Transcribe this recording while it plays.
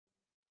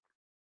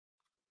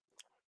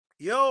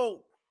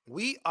Yo,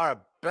 we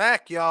are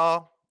back,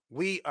 y'all.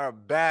 We are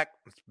back.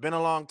 It's been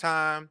a long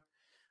time.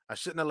 I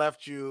shouldn't have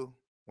left you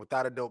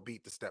without a dope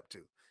beat to step to.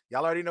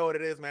 Y'all already know what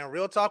it is, man.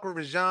 Real Talk with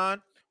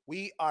Rajon.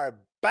 We are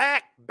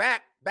back.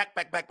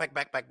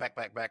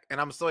 And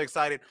I'm so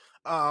excited.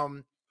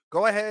 Um,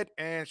 Go ahead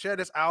and share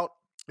this out.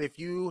 If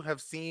you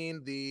have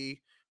seen the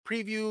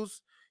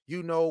previews,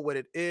 you know what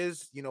it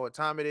is. You know what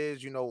time it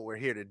is. You know what we're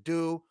here to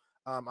do.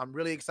 I'm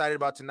really excited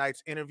about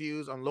tonight's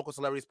interviews on Local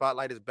Celebrity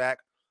Spotlight is back.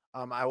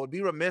 I would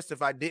be remiss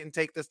if I didn't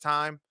take this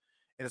time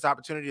and this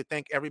opportunity to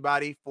thank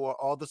everybody for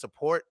all the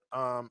support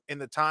in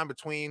the time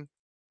between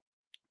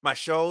my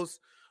shows.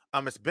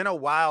 It's been a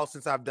while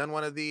since I've done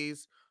one of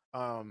these.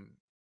 Um,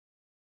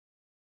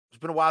 it's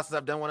been a while since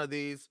I've done one of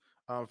these.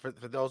 For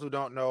those who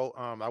don't know,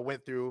 I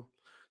went through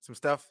some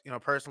stuff,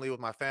 personally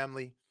with my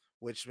family,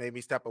 which made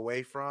me step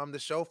away from the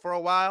show for a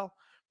while.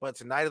 But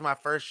tonight is my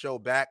first show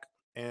back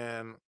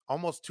in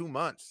almost 2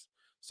 months,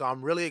 so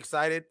I'm really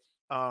excited.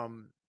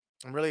 Um,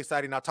 I'm really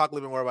excited. And I'll talk a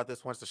little bit more about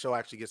this once the show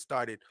actually gets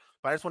started.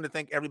 But I just want to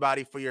thank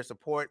everybody for your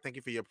support. Thank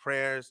you for your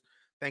prayers.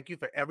 Thank you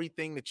for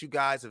everything that you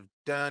guys have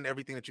done,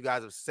 everything that you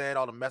guys have said,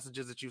 all the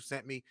messages that you've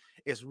sent me.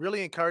 It's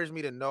really encouraged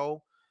me to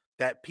know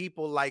that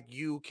people like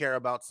you care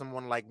about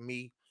someone like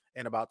me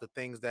and about the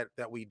things that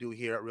we do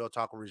here at Real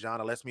Talk with Rajon.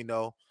 It lets me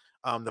know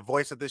the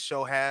voice that this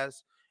show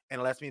has,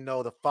 and it lets me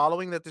know the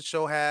following that this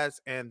show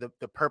has, and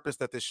the purpose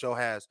that this show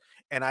has.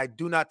 And I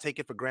do not take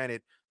it for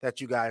granted that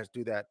you guys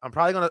do that. I'm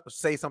probably gonna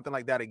say something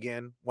like that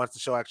again once the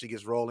show actually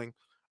gets rolling.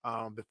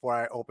 I wanted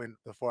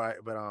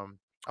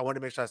to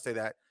make sure I say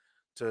that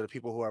to the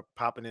people who are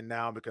popping in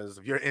now, because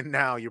if you're in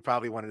now, you're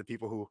probably one of the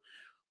people who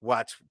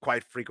watch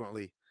quite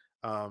frequently.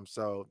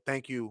 So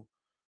thank you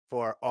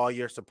for all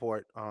your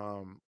support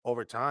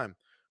over time.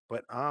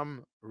 But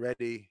I'm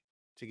ready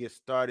to get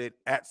started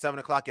at 7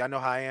 o'clock. Y'all know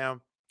how I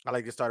am. I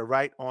like to get started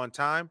right on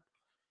time.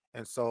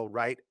 And so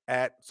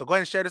so go ahead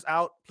and share this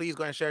out. Please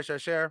go ahead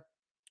and share.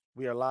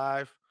 We are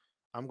live.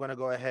 I'm going to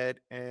go ahead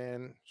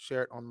and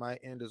share it on my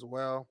end as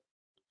well,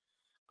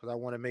 because I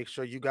want to make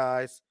sure you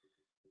guys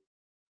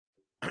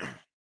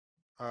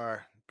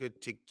are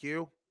good to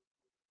go.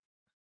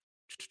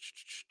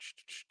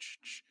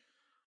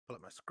 Pull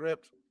up my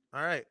script.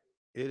 All right.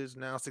 It is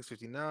now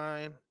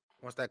 6:59.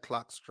 Once that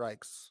clock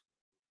strikes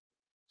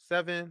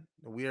 7,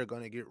 we are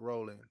going to get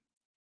rolling.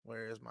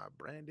 Where is my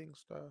branding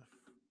stuff?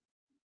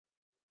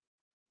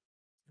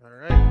 All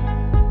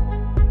right.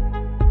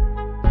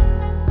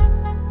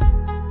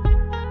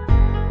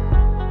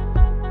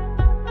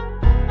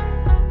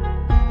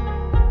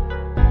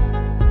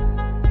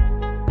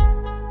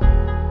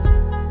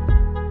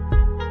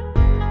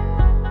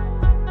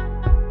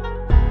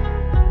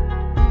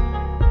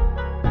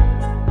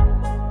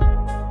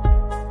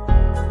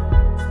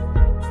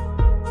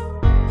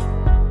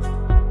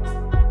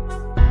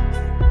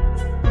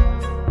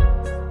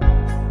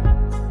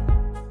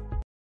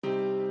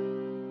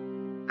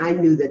 I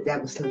knew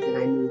that was something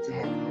I needed to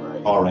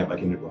have. All right, by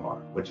Kendrick Lamar,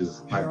 which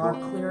is my You're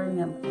all clearing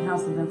the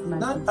House of Information.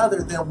 None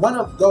other than one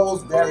of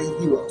those very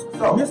heroes.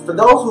 So, for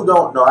those who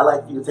don't know, I'd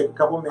like for you to take a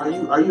couple of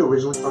minutes. Are you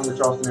originally from the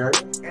Charleston area?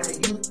 And a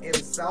youth in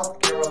South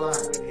Carolina.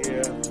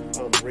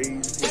 Yeah, I'm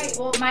raised. Hey,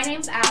 well, my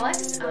name's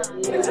Alex. The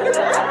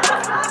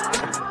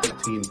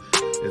team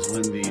is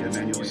when the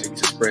Emmanuel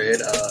seeks to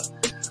spread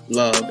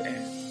love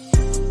and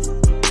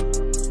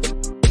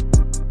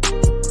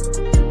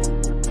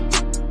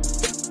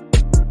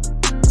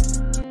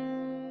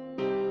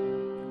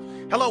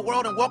Hello,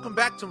 world, and welcome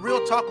back to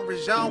Real Talk with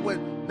Rajon, where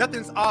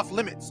nothing's off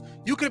limits.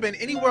 You could have been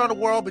anywhere in the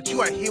world, but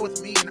you are here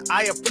with me, and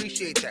I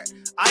appreciate that.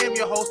 I am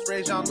your host,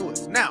 Rajon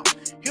Lewis. Now,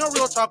 here on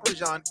Real Talk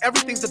with Rajon,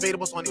 everything's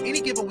debatable, so on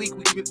any given week,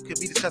 we could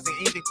be discussing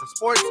anything from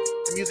sports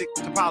to music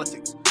to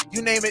politics.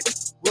 You name it,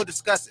 we'll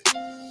discuss it.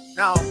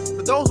 Now,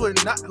 for those who are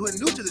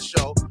new to the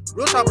show,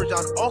 Real Talk with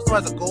Rajon also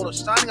has a goal of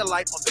shining a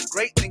light on the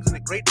great things and the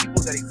great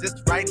people that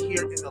exist right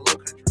here in the Low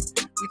Country.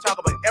 We talk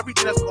about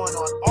everything that's going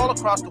on all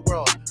across the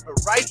world. But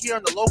right here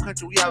in the Low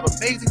Country, we have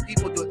amazing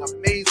people doing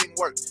amazing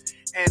work.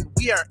 And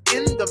we are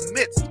in the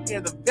midst, we're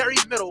in the very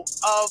middle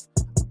of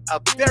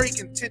a very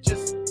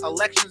contentious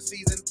election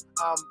season.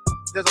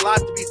 There's a lot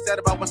to be said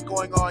about what's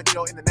going on,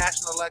 in the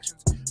national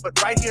elections.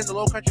 But right here in the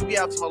Low Country, we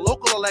have some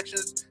local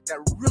elections that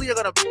really are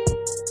going to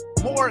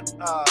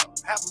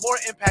have more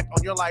impact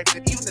on your life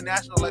than even the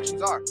national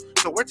elections are.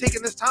 So we're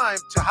taking this time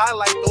to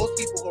highlight those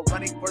people who are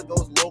running for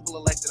those local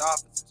elected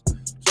offices.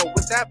 So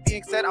with that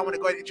being said, I want to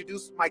go ahead and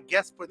introduce my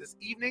guests for this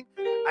evening.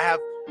 I have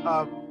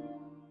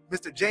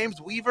Mr. James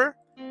Weaver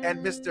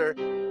and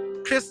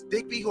Mr. Chris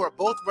Digby, who are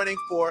both running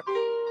for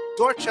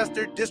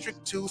Dorchester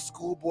District 2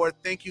 School Board.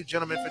 Thank you,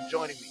 gentlemen, for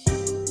joining me.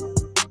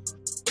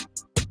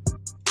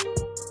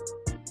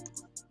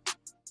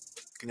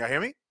 Can y'all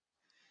hear me?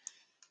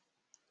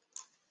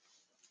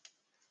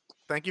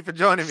 Thank you for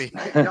joining me.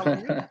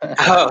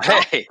 Oh,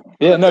 hey.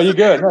 Yeah, no, you're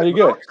good.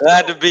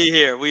 Glad to be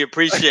here. We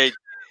appreciate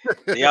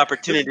the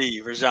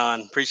opportunity,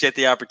 Rajon. Appreciate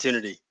the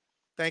opportunity.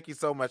 Thank you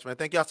so much, man.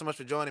 Thank y'all so much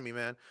for joining me,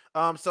 man.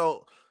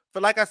 So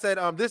for like I said,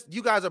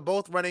 you guys are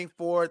both running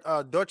for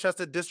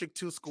Dorchester District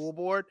 2 School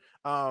Board.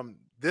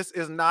 This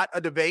is not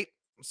a debate.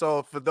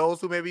 So for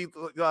those who may be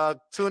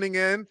tuning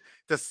in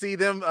to see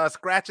them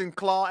scratch and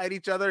claw at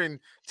each other and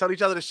tell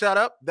each other to shut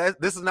up,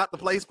 this is not the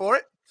place for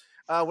it.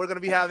 We're going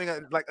to be having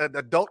an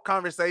adult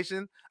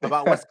conversation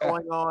about what's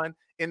going on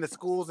in the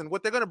schools and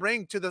what they're going to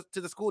bring to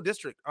the school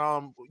district.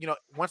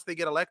 Once they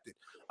get elected.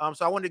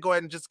 So I wanted to go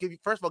ahead and just give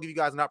you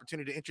guys an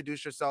opportunity to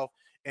introduce yourself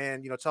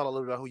and tell a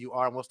little bit about who you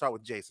are. And we'll start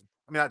with James.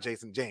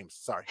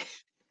 Sorry.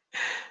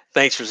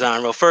 Thanks,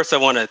 Razan. Well, first, I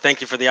want to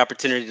thank you for the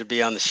opportunity to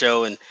be on the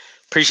show and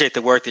appreciate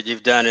the work that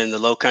you've done in the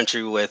Low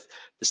Country with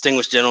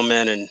distinguished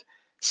gentlemen and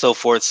so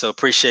forth. So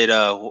appreciate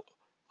all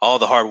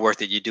the hard work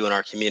that you do in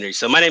our community.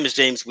 So my name is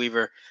James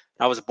Weaver.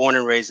 I was born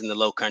and raised in the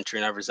Low Country,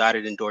 and I've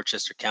resided in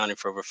Dorchester County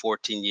for over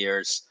 14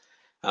 years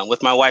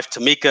with my wife,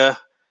 Tamika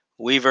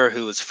Weaver,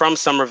 who is from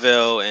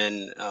Somerville,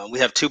 and we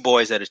have 2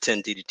 boys that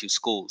attend DD2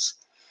 schools.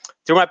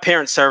 Through my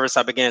parents' service,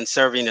 I began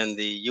serving in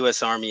the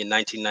U.S. Army in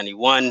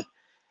 1991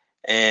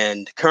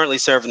 and currently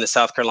serve in the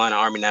South Carolina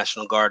Army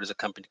National Guard as a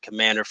company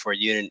commander for a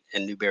unit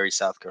in Newberry,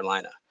 South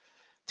Carolina.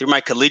 Through my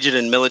collegiate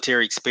and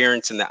military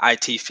experience in the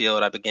IT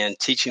field, I began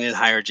teaching in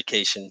higher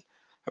education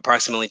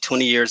approximately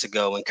 20 years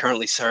ago and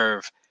currently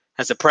serve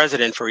as the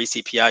president for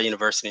ECPI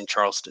University in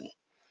Charleston.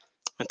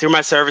 And through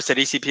my service at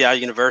ECPI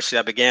University,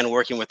 I began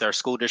working with our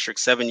school district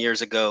 7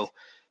 years ago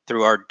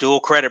through our dual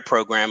credit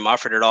program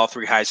offered at all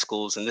 3 high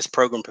schools. And this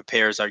program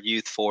prepares our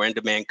youth for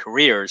in-demand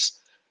careers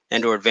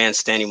and or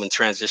advanced standing when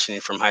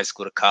transitioning from high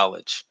school to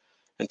college.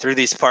 And through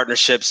these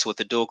partnerships with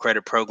the dual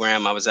credit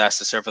program, I was asked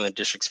to serve on the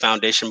district's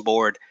foundation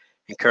board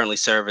and currently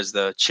serve as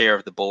the chair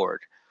of the board.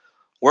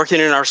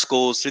 Working in our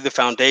schools through the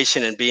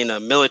foundation and being a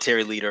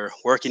military leader,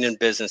 working in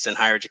business and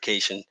higher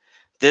education,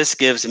 this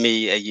gives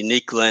me a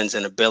unique lens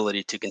and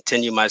ability to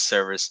continue my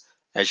service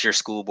as your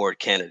school board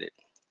candidate.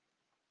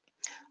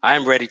 I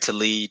am ready to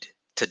lead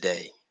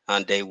today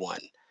on day 1.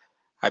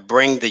 I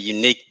bring the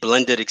unique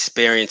blended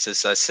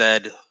experiences, I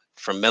said,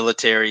 from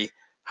military,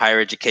 higher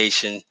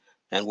education,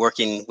 and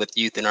working with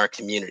youth in our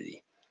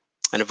community.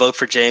 And a vote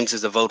for James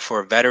is a vote for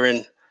a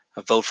veteran,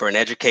 a vote for an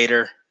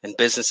educator and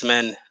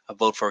businessman, a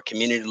vote for a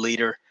community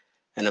leader,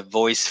 and a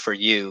voice for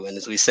you. And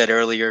as we said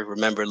earlier,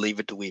 remember, leave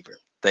it to Weaver.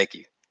 Thank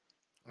you.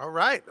 All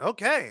right.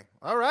 Okay.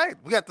 All right.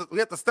 We got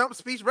the stump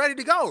speech ready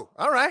to go.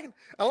 All right.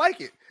 I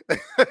like it.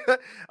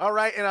 All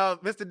right. And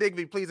Mr.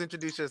 Digby, please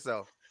introduce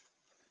yourself.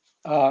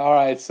 All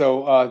right.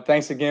 So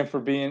thanks again for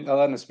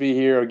letting us be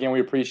here. Again,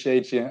 we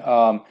appreciate you.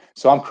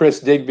 So I'm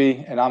Chris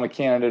Digby, and I'm a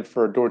candidate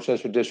for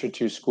Dorchester District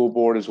 2 School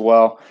Board as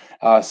well.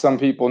 Some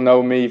people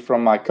know me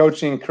from my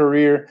coaching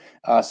career.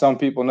 Some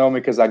people know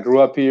me because I grew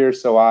up here.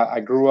 So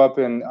I grew up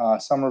in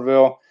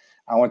Somerville.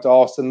 I went to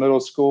Alston Middle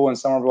School and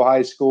Somerville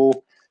High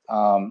School.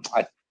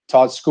 I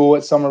taught school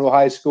at Somerville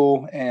High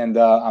School, and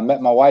I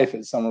met my wife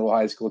at Somerville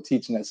High School,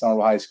 teaching at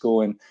Somerville High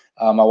School, and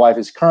my wife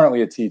is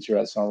currently a teacher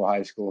at Somerville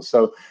High School.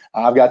 So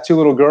I've got 2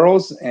 little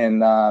girls,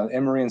 and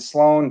Emery and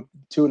Sloan,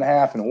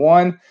 2.5 and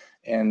 1,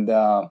 and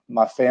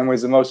my family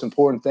is the most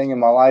important thing in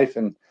my life,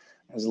 and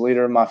as a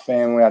leader of my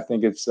family, I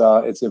think it's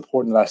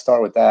important that I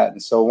start with that.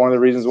 And so one of the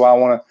reasons why I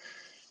want to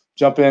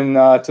jump in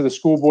to the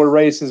school board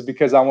race is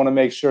because I want to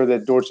make sure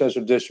that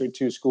Dorchester District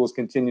 2 schools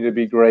continue to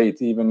be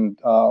great, even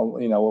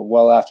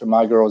well after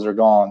my girls are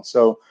gone.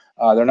 So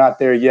they're not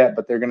there yet,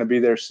 but they're going to be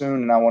there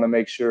soon, and I want to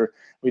make sure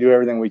we do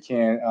everything we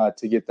can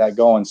to get that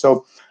going.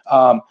 So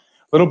a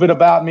little bit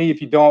about me,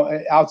 if you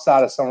don't,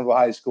 outside of Somerville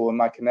High School, and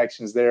my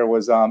connections there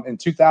was in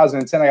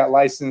 2010, I got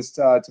licensed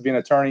to be an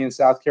attorney in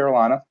South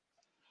Carolina.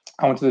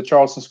 I went to the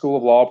Charleston School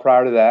of Law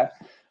prior to that.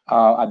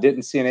 I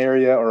didn't see an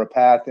area or a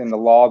path in the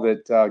law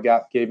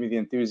that gave me the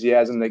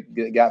enthusiasm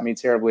that got me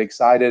terribly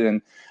excited,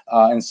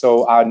 and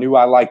so I knew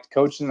I liked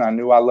coaching. I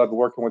knew I loved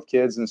working with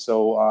kids, and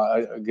so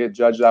a good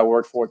judge that I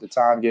worked for at the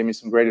time gave me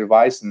some great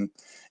advice and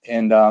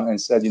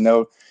said,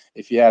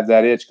 if you have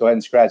that itch, go ahead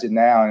and scratch it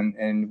now,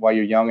 and while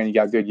you're young and you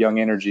got good young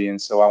energy.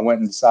 And so I went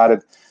and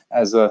decided,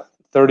 as a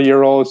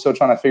 30-year-old still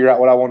trying to figure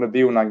out what I wanted to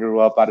be when I grew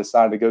up, I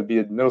decided to go be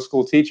a middle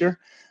school teacher.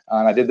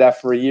 And I did that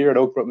for a year at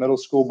Oak Brook Middle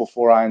School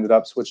before I ended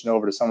up switching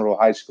over to Somerville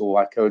High School.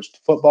 I coached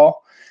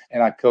football,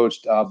 and I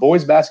coached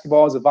boys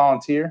basketball as a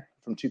volunteer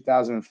from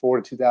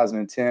 2004 to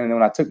 2010. And then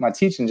when I took my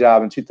teaching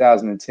job in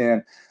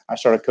 2010, I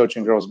started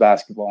coaching girls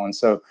basketball. And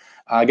so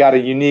I got a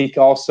unique,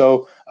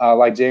 also,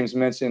 like James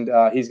mentioned,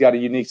 he's got a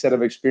unique set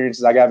of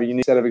experiences. I got a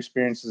unique set of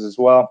experiences as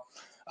well.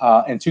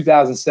 In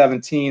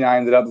 2017, I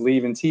ended up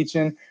leaving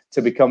teaching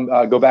to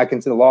go back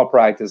into the law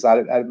practice.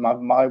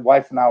 My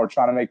wife and I were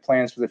trying to make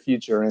plans for the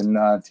future,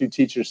 and 2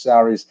 teachers'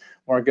 salaries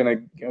weren't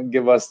going to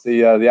give us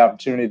the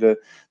opportunity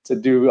to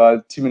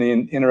do too many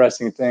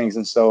interesting things.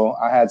 And so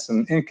I had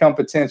some income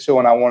potential,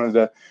 and I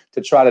wanted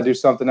to try to do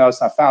something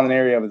else. I found an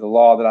area of the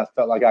law that I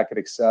felt like I could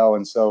excel,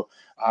 and so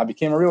I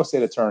became a real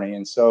estate attorney.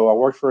 And so I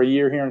worked for a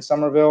year here in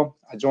Somerville.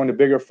 I joined a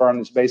bigger firm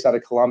that's based out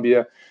of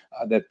Columbia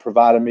that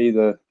provided me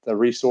the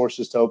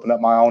resources to open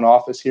up my own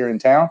office here in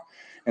town.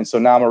 And so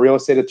now I'm a real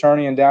estate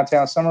attorney in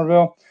downtown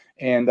Somerville.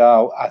 And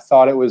I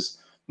thought it was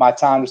my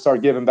time to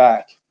start giving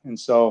back. And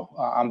so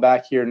I'm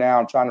back here now.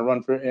 I'm trying to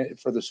run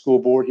for the school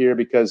board here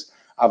because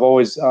I've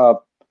always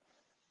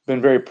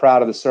been very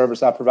proud of the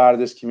service I provided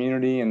this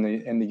community and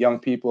the young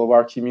people of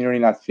our community.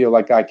 And I feel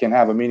like I can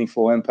have a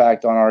meaningful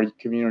impact on our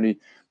community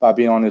by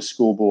being on this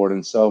school board.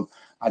 And so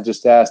I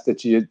just ask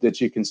that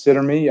you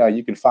consider me.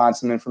 You can find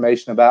some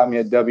information about me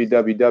at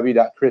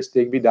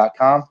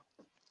www.chrisdigby.com.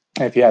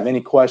 And if you have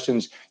any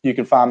questions, you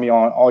can find me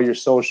on all your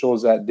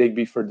socials at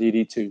Digby for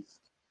DD2.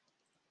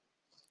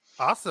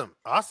 Awesome.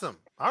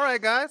 All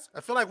right, guys. I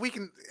feel like we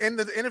can end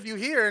the interview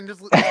here and just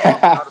talk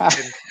about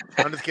it.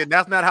 I'm just kidding.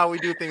 That's not how we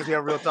do things. We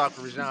have real talk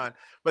with Rajan.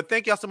 But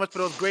thank y'all so much for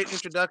those great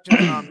introductions.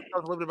 Tell us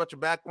a little bit about your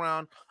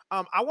background.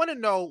 I want to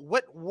know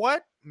what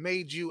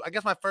made you. I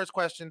guess my first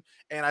question,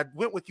 and I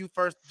went with you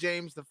first,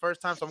 James, the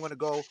first time, so I'm going to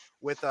go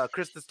with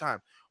Chris this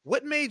time.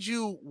 What made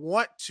you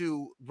want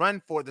to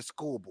run for the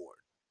school board?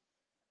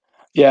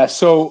 Yeah,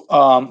 so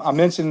I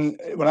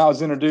mentioned when I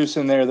was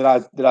introducing there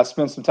that I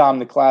spent some time in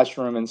the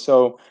classroom, and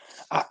so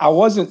I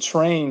wasn't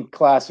trained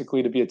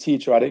classically to be a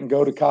teacher. I didn't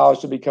go to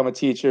college to become a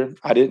teacher.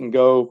 I didn't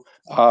go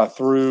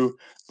through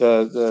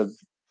the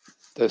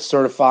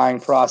certifying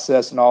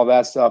process and all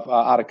that stuff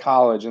out of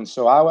college, and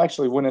so I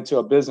actually went into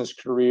a business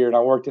career, and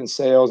I worked in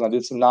sales, and I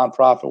did some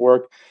nonprofit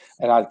work,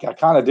 and I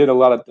kind of did a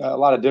lot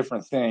of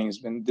different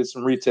things, and did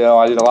some retail.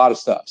 I did a lot of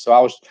stuff. So I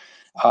was.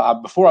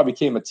 Before I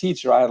became a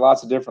teacher, I had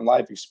lots of different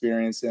life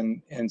experience.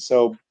 And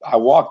so I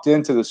walked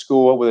into the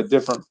school with a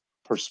different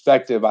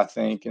perspective, I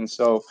think. And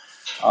so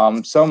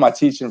some of my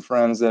teaching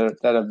friends that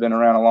have been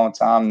around a long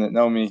time that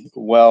know me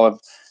well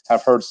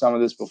have heard some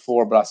of this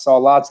before. But I saw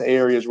lots of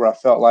areas where I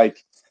felt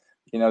like,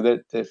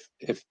 that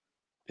if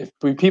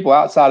people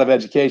outside of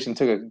education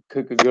took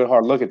a good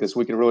hard look at this,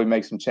 we could really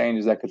make some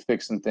changes that could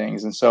fix some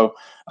things. And so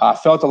I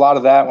felt a lot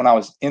of that when I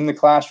was in the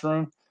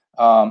classroom.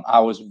 I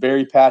was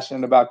very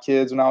passionate about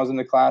kids when I was in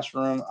the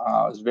classroom.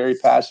 I was very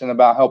passionate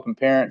about helping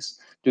parents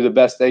do the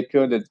best they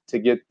could to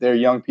get their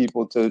young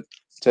people to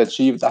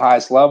achieve the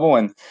highest level.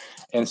 And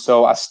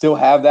so I still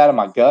have that in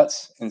my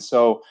guts. And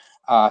so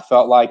I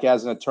felt like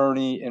as an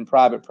attorney in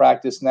private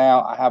practice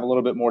now, I have a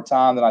little bit more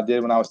time than I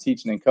did when I was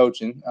teaching and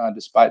coaching.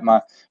 Despite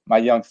my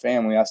young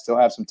family, I still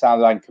have some time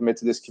that I can commit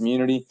to this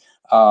community.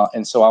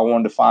 And so I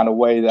wanted to find a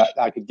way that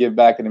I could give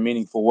back in a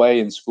meaningful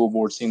way, and school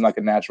board seemed like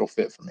a natural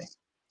fit for me.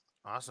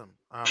 Awesome.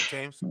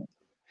 James?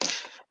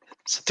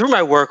 So through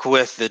my work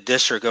with the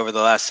district over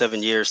the last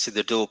 7 years through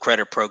the dual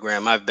credit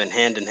program, I've been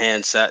hand in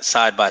hand,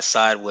 side by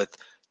side with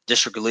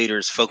district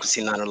leaders,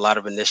 focusing on a lot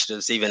of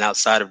initiatives, even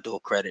outside of dual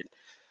credit.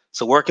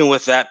 So working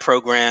with that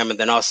program and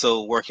then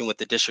also working with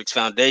the district's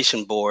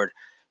foundation board,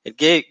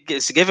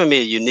 it's given me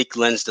a unique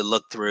lens to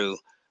look through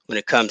when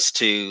it comes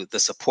to the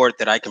support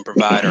that I can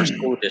provide our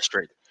school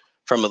district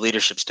from a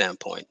leadership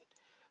standpoint.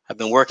 I've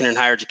been working in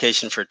higher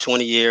education for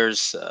 20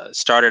 years,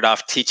 started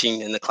off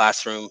teaching in the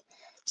classroom.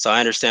 So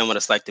I understand what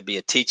it's like to be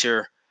a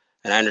teacher,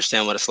 and I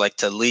understand what it's like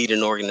to lead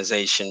an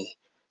organization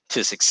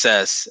to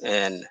success.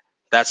 And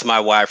that's my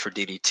why for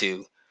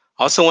DD2.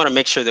 I also want to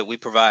make sure that we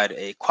provide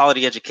a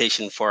quality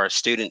education for our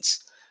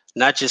students,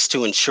 not just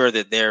to ensure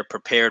that they're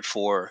prepared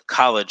for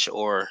college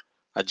or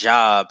a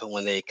job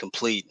when they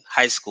complete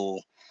high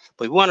school,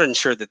 but we want to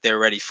ensure that they're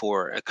ready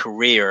for a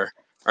career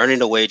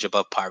earning a wage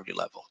above poverty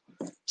level.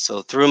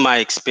 So through my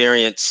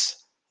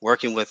experience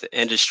working with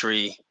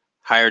industry,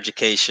 higher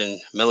education,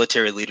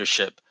 military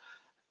leadership,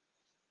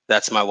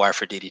 that's my why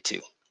for DD2.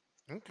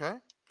 Okay.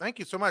 Thank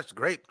you so much.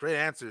 Great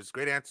answers.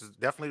 Great answers.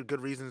 Definitely good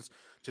reasons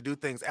to do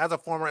things. As a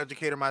former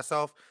educator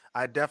myself,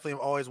 I definitely am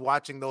always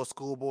watching those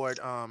school board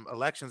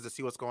elections to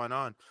see what's going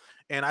on.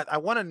 And I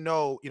want to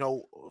know,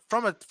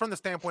 from the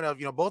standpoint of,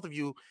 both of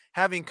you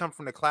having come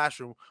from the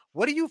classroom,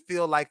 what do you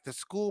feel like the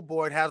school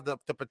board has the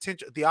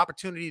potential, the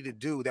opportunity to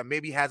do that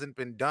maybe hasn't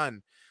been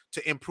done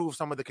to improve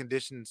some of the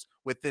conditions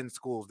within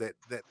schools that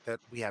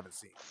we haven't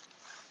seen?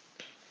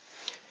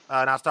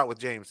 And I'll start with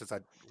James since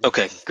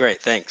Okay,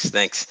 great. Thanks.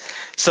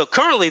 So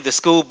currently the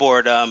school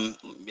board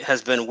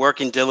has been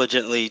working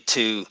diligently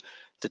to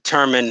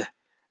determine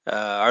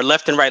our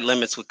left and right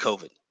limits with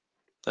COVID.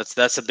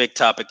 That's a big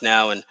topic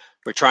now, and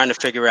we're trying to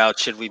figure out,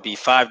 should we be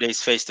 5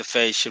 days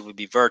face-to-face? Should we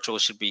be virtual?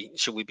 Should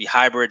we be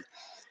hybrid?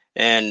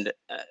 And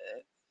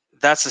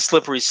that's a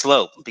slippery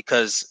slope,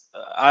 because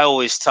I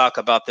always talk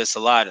about this a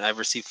lot. I've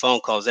received phone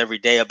calls every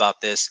day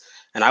about this,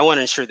 and I want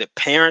to ensure that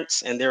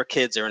parents and their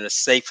kids are in a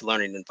safe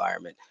learning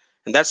environment.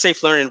 And that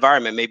safe learning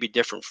environment may be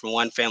different from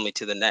one family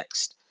to the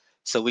next.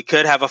 So we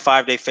could have a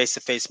 5-day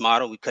face-to-face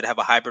model. We could have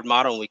a hybrid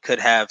model, and we could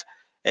have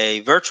a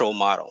virtual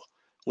model,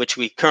 which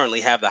we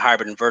currently have the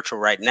hybrid and virtual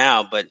right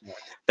now. But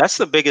that's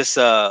the biggest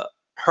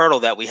hurdle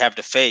that we have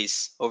to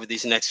face over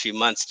these next few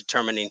months,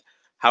 determining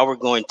how we're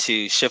going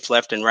to shift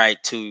left and right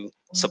to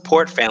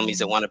support families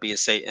that want to be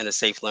in a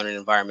safe learning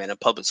environment, a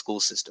public school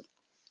system.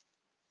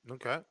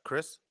 Okay,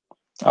 Chris?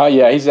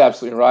 Yeah, he's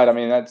absolutely right. I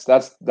mean, that's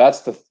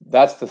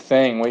the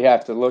thing we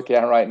have to look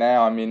at right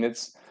now. I mean,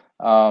 it's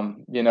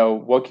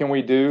what can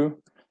we do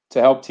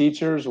to help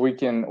teachers? We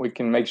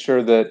can make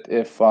sure that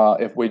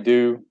if we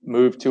do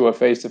move to a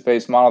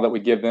face-to-face model, that we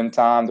give them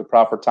the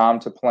proper time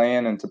to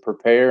plan and to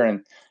prepare,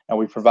 and and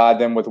we provide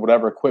them with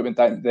whatever equipment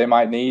that they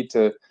might need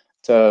to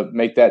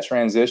make that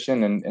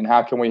transition. And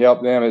how can we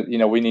help them? You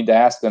know, we need to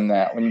ask them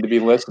that. We need to be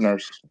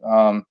listeners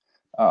a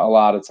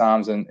lot of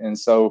times. And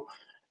so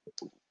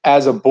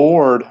as a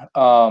board,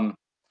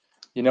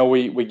 you know,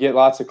 we get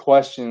lots of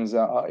questions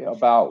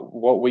about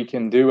what we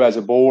can do as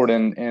a board.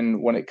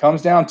 And when it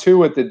comes down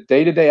to it, the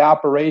day-to-day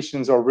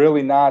operations are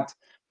really not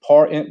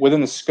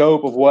within the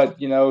scope of what,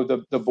 you know,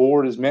 the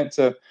board is meant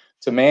to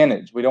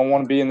manage. We don't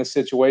want to be in the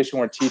situation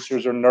where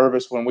teachers are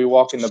nervous when we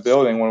walk in the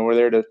building, when we're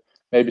there to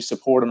maybe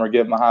support them or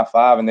give them a high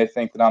five, and they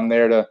think that I'm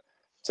there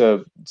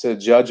to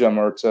judge them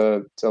or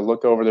to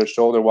look over their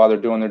shoulder while they're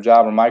doing their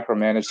job or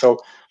micromanage.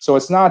 So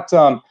it's not,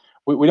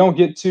 we don't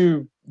get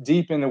too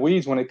deep in the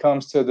weeds when it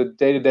comes to the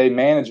day-to-day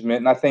management.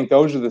 And I think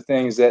those are the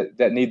things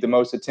that need the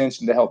most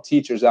attention to help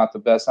teachers out the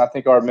best. And I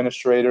think our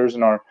administrators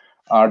and our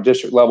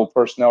district level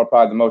personnel are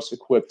probably the most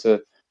equipped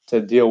to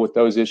deal with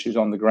those issues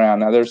on the ground.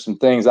 Now, there's some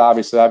things,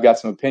 obviously, I've got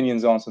some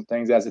opinions on some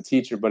things as a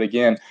teacher, but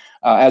again,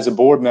 as a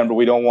board member,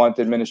 we don't want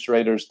the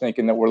administrators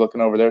thinking that we're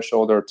looking over their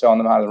shoulder or telling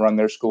them how to run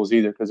their schools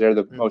either, because they're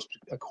the most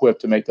equipped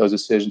to make those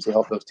decisions to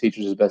help those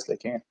teachers as best they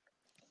can.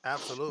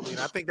 Absolutely. And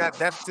I think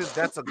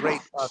that's a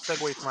great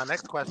segue to my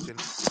next question,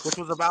 which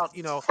was about,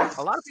 you know,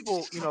 a lot of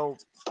people, you know,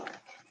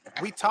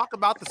 we talk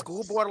about the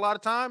school board a lot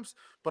of times,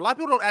 but a lot of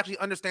people don't actually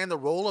understand the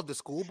role of the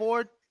school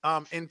board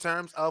in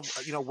terms of,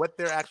 you know, what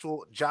their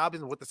actual job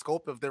is and what the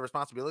scope of their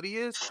responsibility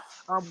is.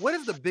 What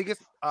is the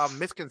biggest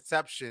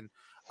misconception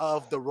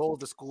of the role of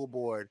the school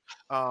board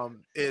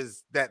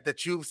is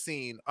that you've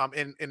seen?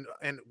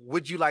 And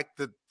would you like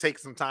to take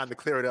some time to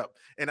clear it up?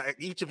 And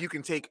each of you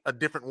can take a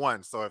different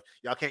one. So if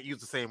y'all can't use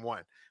the same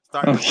one,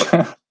 start.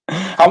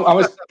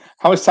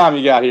 How much time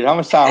you got here? How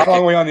much time? How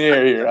long are we on the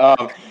air here?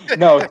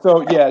 No,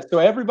 so yeah, so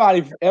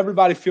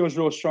everybody feels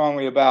real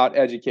strongly about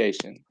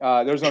education.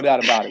 There's no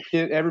doubt about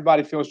it.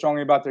 Everybody feels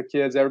strongly about their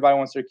kids. Everybody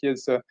wants their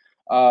kids to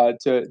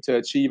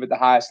achieve at the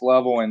highest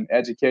level, and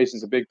education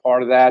is a big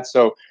part of that.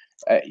 So,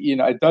 you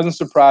know, it doesn't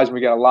surprise me.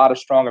 We got a lot of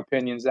strong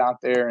opinions out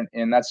there,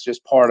 and that's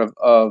just part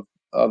of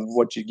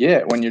what you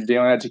get when you're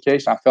dealing with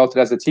education. I felt it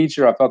as a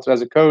teacher. I felt it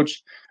as a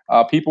coach.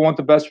 People want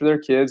the best for their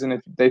kids, and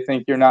if they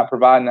think you're not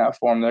providing that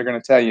for them, they're going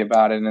to tell you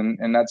about it.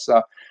 And that's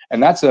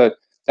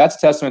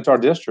testament to our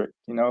district.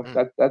 You know,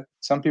 that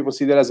some people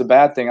see that as a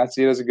bad thing. I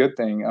see it as a good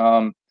thing.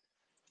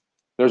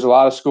 There's a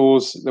lot of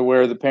schools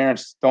where the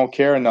parents don't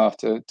care enough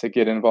to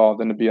get involved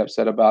and to be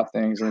upset about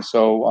things. And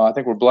so I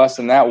think we're blessed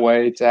in that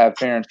way to have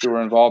parents who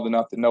are involved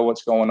enough to know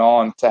what's going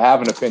on, to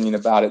have an opinion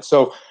about it.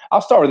 So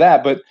I'll start with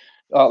that. But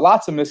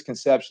lots of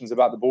misconceptions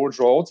about the board's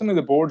role.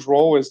 Ultimately, the board's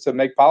role is to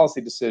make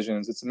policy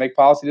decisions. It's to make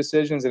policy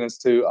decisions, and it's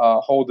to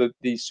hold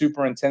the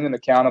superintendent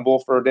accountable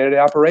for day-to-day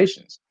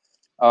operations.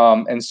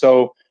 And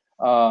so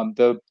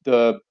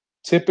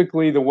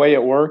typically the way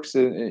it works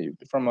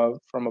from a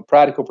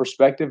practical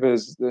perspective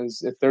is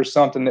if there's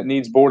something that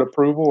needs board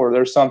approval, or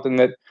there's something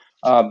that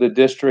the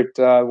district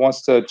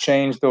wants to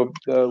change the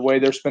way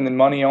they're spending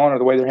money on, or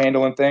the way they're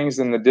handling things,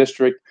 then the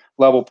district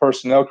level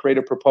personnel create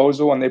a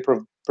proposal, and they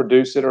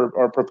produce it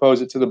or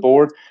propose it to the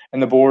board,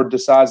 and the board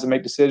decides to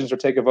make decisions or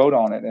take a vote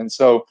on it. And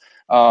so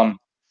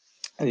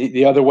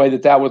the other way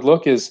that would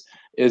look is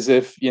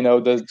if, you know,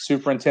 the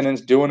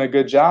superintendent's doing a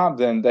good job,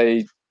 then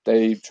they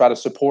try to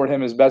support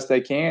him as best they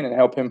can and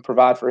help him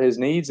provide for his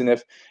needs. And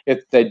if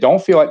they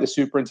don't feel like the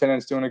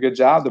superintendent's doing a good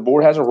job, the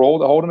board has a role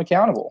to hold him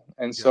accountable.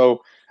 And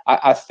so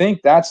I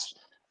think that's,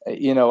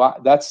 you know,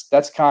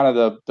 that's kind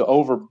of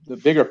the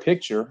bigger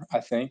picture,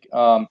 I think,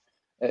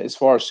 as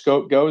far as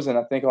scope goes. And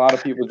I think a lot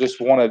of people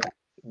just want to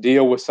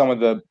deal with some of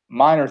the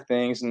minor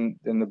things, and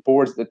the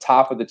board's at the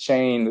top of the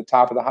chain, the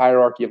top of the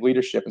hierarchy of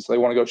leadership. And so they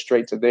want to go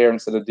straight to there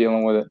instead of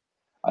dealing with it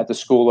at the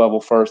school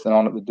level first and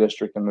on at the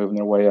district and moving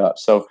their way up.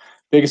 So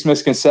biggest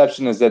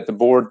misconception is that the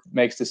board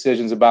makes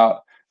decisions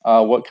about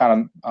what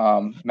kind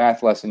of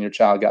math lesson your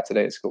child got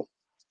today at school.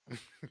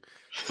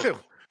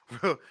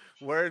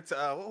 Words.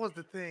 What was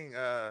the thing?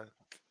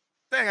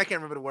 Dang, I can't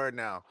remember the word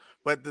now.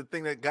 But the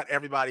thing that got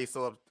everybody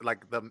so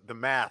like the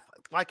math.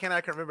 Why can't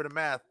I remember the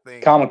math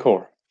thing? Common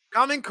Core.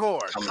 Common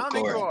Core.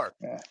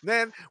 Yeah.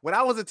 Then when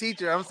I was a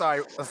teacher, I'm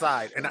sorry,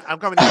 aside, and I'm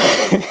coming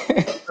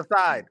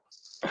aside.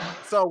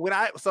 So when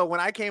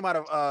I came out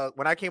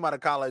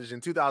of college in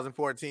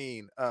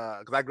 2014,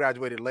 because I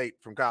graduated late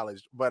from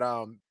college,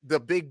 but the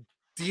big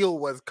deal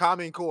was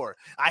Common Core.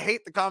 I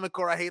hate the Common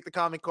Core. I hate the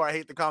Common Core. I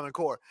hate the Common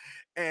Core.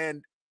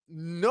 And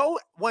no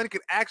one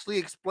could actually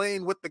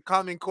explain what the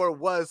Common Core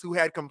was who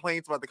had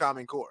complaints about the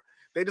Common Core.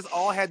 They just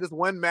all had this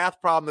one math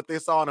problem that they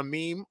saw on a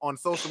meme on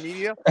social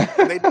media,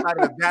 and they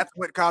decided that that's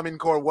what Common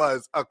Core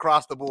was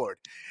across the board.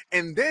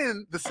 And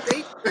then the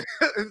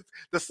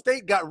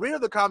state got rid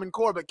of the Common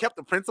Core but kept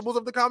the principles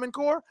of the Common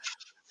Core,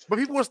 but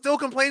people were still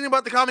complaining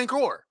about the Common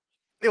Core.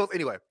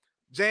 Anyway,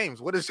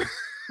 James, what is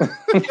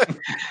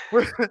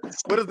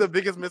the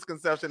biggest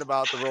misconception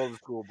about the role of the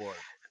school board?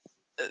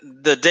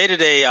 The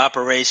day-to-day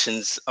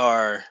operations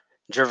are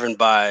driven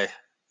by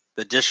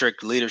the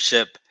district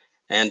leadership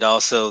and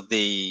also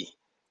the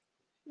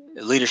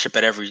leadership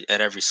at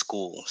every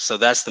school. So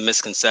that's the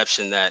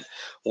misconception, that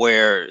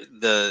where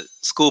the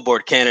school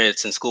board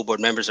candidates and school board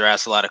members are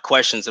asked a lot of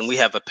questions and we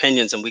have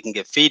opinions and we can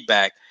give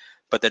feedback,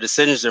 but the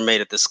decisions are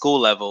made at the school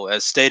level.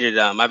 As stated,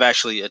 I've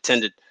actually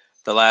attended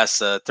the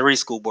last 3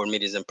 school board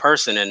meetings in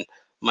person, and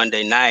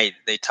Monday night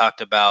they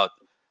talked about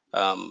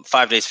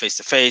 5 days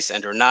face-to-face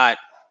and or not.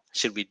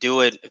 Should we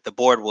do it? If the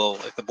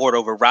board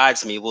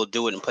overrides me, we'll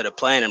do it and put a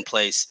plan in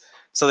place.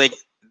 So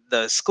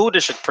the school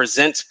district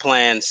presents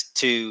plans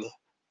to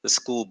the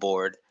school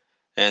board,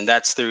 and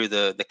that's through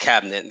the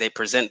cabinet. They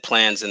present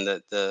plans, and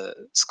the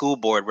school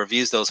board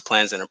reviews those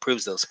plans and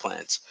approves those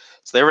plans.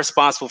 So they're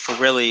responsible for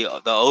really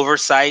the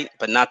oversight,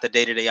 but not the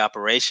day-to-day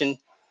operation,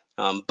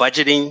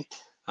 budgeting,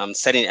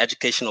 setting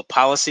educational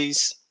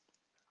policies,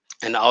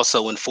 and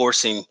also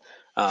enforcing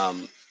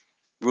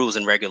rules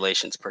and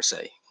regulations per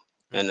se,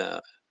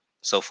 and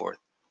so forth.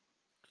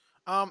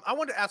 I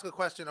wanted to ask a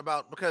question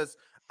about, because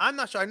I'm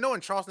not sure. I know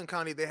in Charleston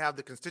County they have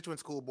the constituent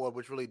school board,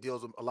 which really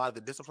deals with a lot of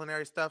the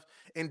disciplinary stuff.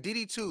 In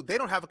DD2, they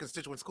don't have a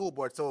constituent school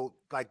board, so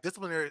like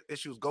disciplinary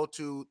issues go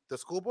to the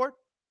school board.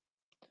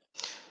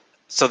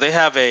 So they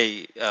have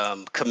a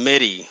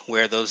committee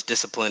where those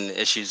discipline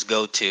issues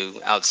go to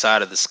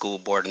outside of the school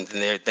board, and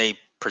then they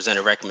present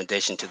a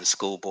recommendation to the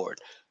school board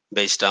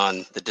based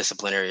on the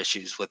disciplinary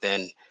issues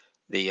within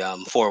the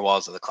 4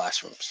 walls of the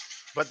classrooms.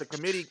 But the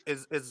committee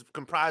is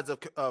comprised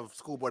of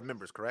school board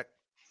members, correct?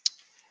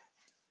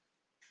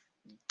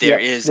 There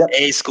is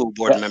a school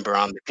board member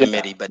on the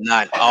committee, but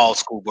not all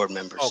school board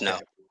members. Okay. No.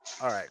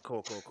 All right,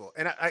 cool.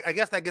 And I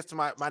guess that gets to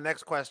my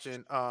next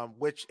question,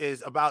 which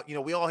is about,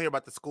 we all hear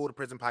about the school to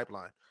prison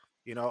pipeline,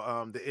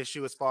 the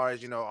issue as far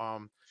as,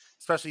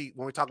 especially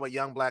when we talk about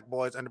young Black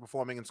boys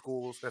underperforming in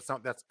schools.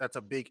 That's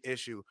a big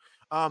issue.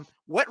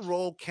 What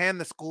role can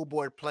the school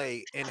board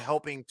play in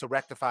helping to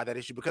rectify that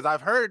issue? Because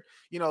I've heard,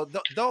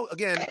 though,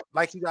 again,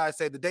 like you guys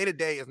say, the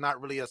day-to-day is not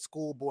really a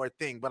school board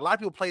thing, but a lot of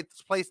people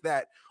place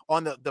that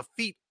on the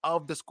feet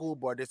of the school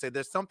board. They say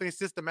there's something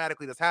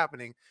systematically that's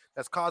happening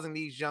that's causing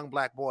these young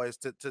Black boys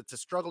to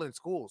struggle in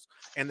schools,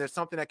 and there's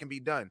something that can be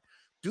done.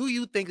 Do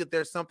you think that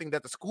there's something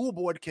that the school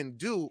board can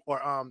do, or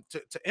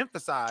to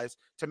emphasize,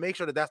 to make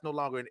sure that that's no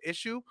longer an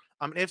issue?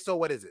 If so,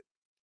 what is it?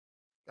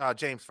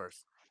 James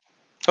first.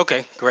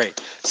 Okay,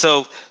 great.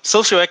 So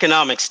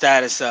socioeconomic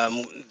status,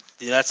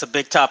 that's a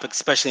big topic,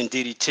 especially in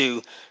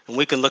DD2, and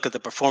we can look at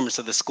the performance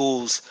of the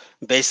schools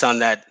based on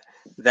the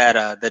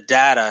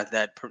data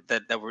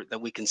that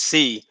we can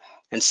see,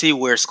 and see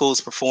where schools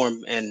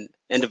perform and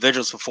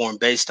individuals perform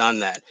based on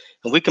that.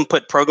 And we can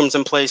put programs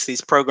in place.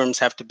 These programs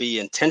have to be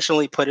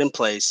intentionally put in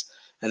place,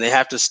 and they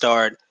have to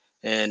start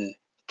in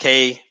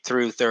K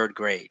through 3rd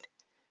grade.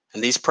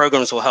 And these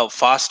programs will help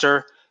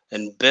foster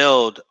and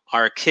build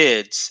our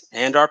kids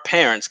and our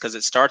parents, because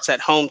it starts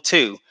at home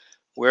too.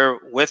 We're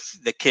with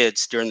the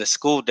kids during the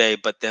school day,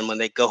 but then when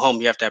they go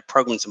home, you have to have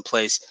programs in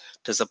place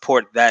to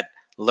support that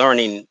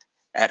learning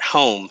at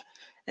home.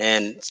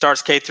 And it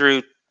starts K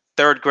through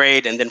 3rd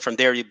grade, and then from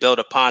there you build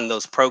upon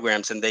those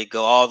programs, and they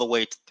go all the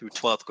way through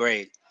 12th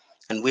grade.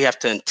 And we have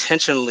to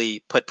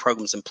intentionally put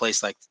programs in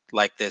place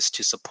like this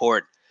to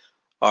support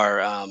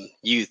our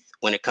youth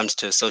when it comes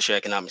to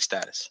socioeconomic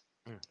status.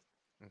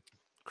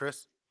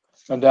 Chris?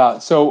 No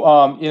doubt. So,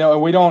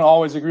 and we don't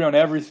always agree on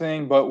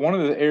everything, but one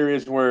of the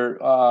areas where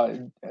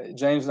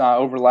James and I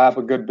overlap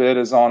a good bit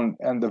is on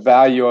the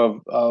value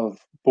of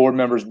board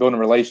members building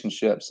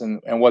relationships,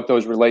 and what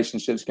those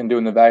relationships can do,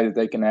 and the value that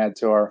they can add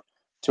to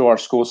our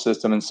school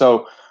system. And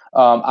so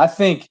I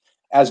think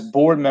as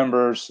board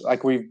members,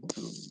 like we've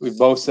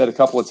both said a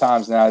couple of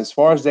times now, as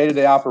far as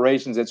day-to-day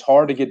operations, it's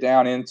hard to get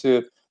down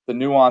into the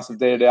nuance of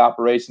day-to-day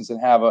operations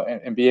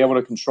and be able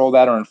to control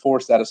that or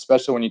enforce that,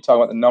 especially when you talk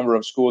about the number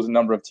of schools, the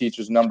number of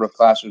teachers, number of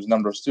classrooms,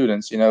 number of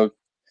students.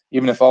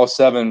 Even if all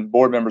 7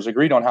 board members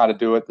agreed on how to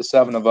do it, the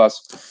 7 of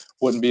us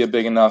wouldn't be a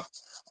big enough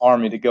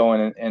army to go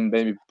in and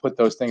maybe put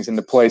those things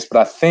into place. But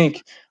I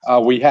think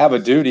we have a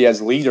duty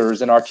as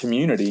leaders in our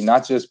community,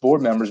 not just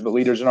board members, but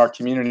leaders in our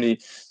community,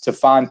 to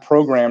find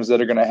programs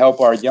that are going to help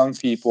our young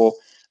people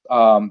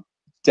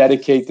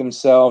dedicate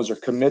themselves or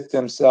commit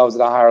themselves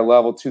at a higher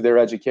level to their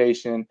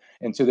education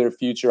and to their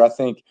future. I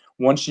think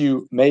once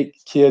you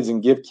make kids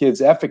and give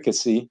kids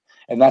efficacy,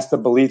 and that's the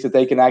belief that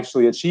they can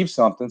actually achieve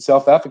something,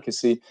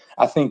 self-efficacy,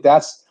 I think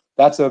that's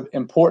an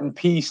important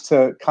piece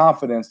to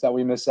confidence that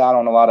we miss out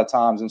on a lot of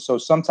times. And so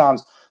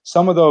sometimes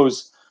some of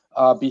those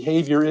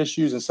behavior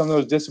issues and some of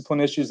those discipline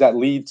issues that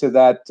lead to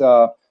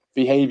that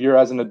behavior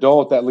as an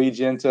adult, that leads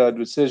you into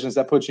decisions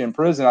that put you in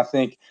prison, I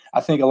think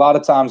a lot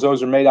of times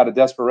those are made out of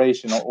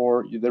desperation,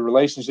 or the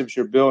relationships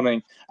you're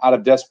building out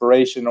of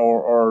desperation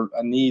or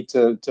a need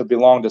to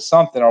belong to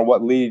something, or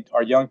what lead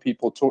our young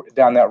people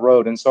down that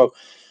road. And so,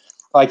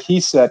 like he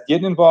said,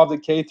 getting involved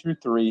at K through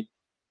 3,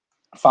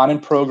 finding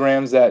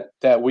programs that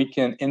we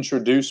can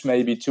introduce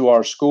maybe to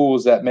our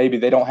schools that maybe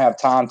they don't have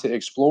time to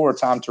explore,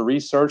 time to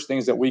research,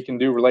 things that we can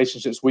do,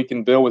 relationships we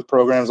can build with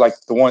programs like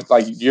the one,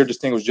 like your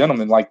distinguished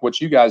gentleman, like what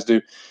you guys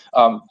do,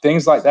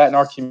 things like that in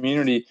our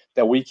community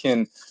that we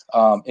can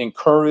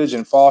encourage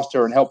and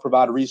foster and help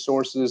provide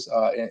resources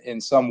in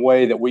some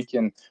way that we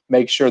can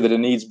make sure that a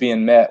need's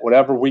being met.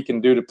 Whatever we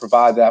can do to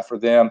provide that for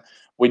them,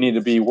 we need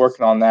to be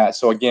working on that.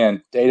 So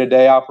again,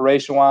 day-to-day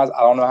operation-wise,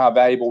 I don't know how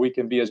valuable we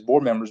can be as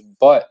board members,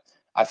 but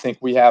I think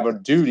we have a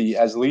duty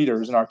as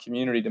leaders in our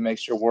community to make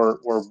sure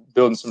we're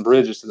building some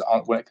bridges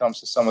when it comes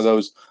to some of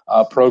those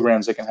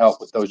programs that can help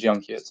with those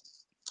young kids.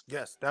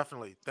 Yes,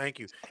 definitely. Thank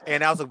you.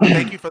 And also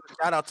thank you for the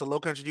shout out to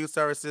Low Country Youth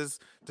Services,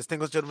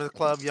 Distinguished Gentlemen's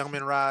Club, Young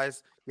Men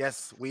Rise.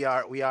 Yes, we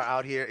are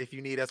out here. If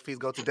you need us, please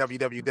go to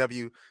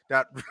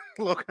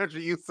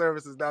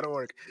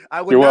www.lowcountryyouthservices.org.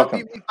 I would You're not welcome.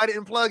 be me if I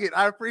didn't plug it.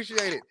 I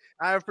appreciate it.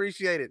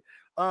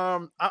 I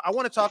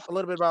want to talk a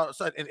little bit about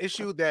an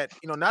issue that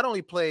not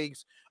only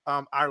plagues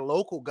our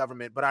local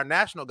government but our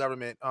national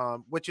government,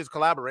 which is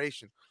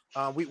collaboration.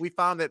 We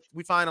find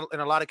in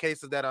a lot of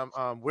cases that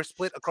we're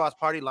split across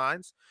party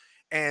lines,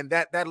 and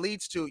that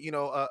leads to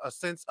a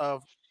sense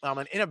of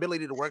an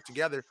inability to work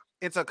together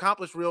and to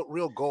accomplish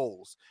real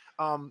goals.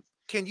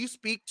 Can you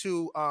speak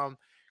to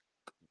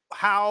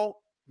how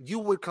you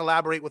would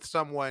collaborate with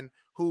someone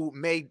who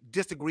may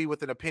disagree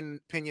with an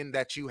opinion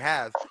that you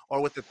have,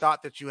 or with the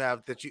thought that you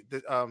have,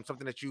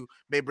 something that you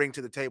may bring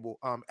to the table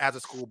as a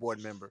school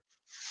board member?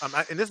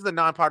 And this is a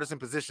nonpartisan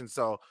position,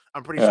 so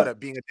I'm pretty sure that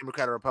being a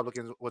Democrat or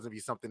Republican wasn't be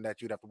something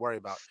that you'd have to worry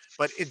about.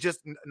 But it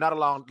just not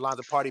along the lines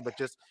of party, but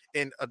just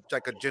in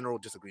like a general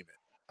disagreement.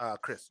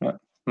 Chris.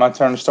 My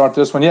turn to start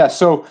this one. Yeah.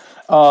 So,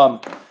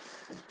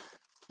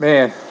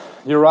 man,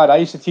 you're right. I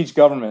used to teach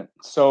government.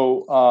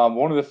 So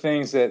one of the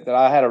things that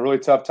I had a really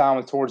tough time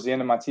with towards the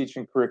end of my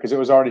teaching career, because it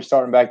was already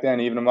starting back then,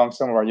 even among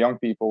some of our young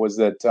people, was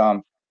that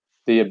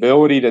the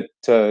ability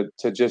to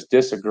just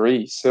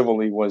disagree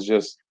civilly was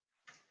just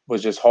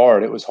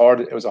hard. It was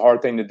hard. It was a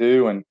hard thing to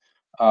do. And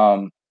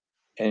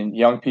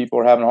young people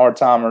are having a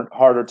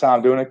harder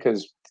time doing it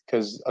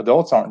because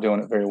adults aren't doing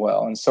it very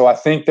well. And so I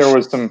think there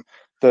was the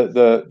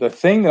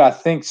thing that I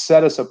think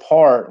set us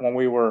apart when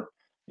we were,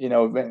 I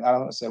don't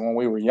want to say when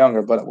we were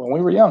younger, but when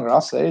we were younger,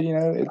 I'll say,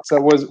 it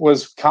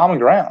was common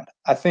ground.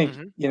 I think,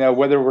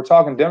 whether we're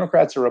talking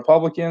Democrats or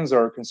Republicans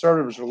or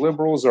conservatives or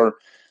liberals or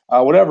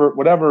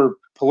whatever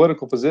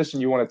political position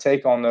you want to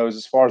take on those,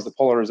 as far as the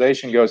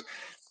polarization goes,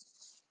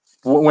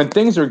 when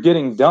things are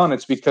getting done,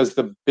 it's because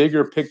the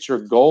bigger picture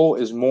goal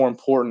is more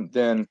important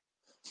than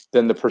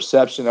the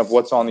perception of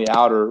what's on the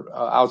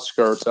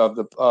outskirts of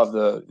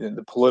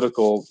the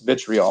political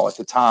vitriol at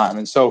the time.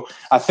 And so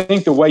I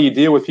think the way you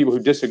deal with people who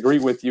disagree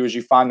with you is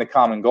you find the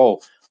common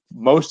goal.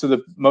 And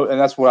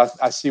that's what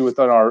I see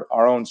within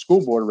our own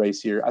school board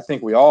race here. I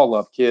think we all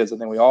love kids. I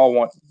think we all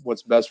want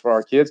what's best for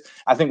our kids.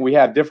 I think we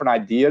have different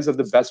ideas of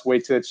the best way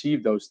to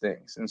achieve those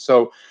things. And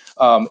so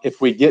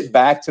if we get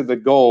back to the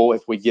goal,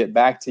 if we get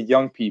back to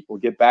young people,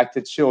 get back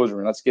to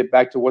children, let's get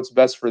back to what's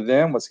best for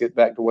them. Let's get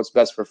back to what's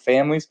best for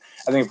families.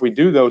 I think if we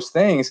do those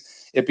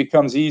things, it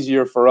becomes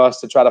easier for us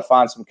to try to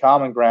find some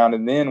common ground.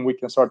 And then we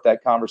can start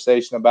that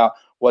conversation about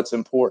what's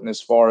important as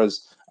far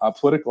as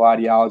political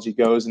ideology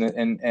goes.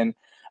 And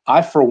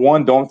I, for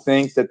one, don't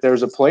think that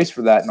there's a place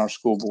for that in our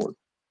school board.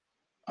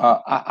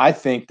 I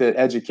think that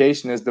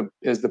education is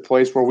the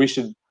place where we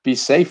should be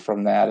safe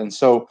from that. And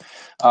so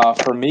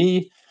for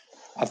me,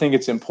 I think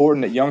it's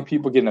important that young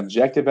people get an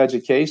objective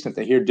education, that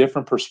they hear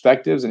different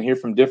perspectives and hear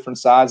from different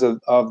sides of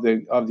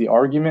the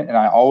argument. And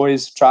I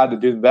always tried to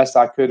do the best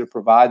I could to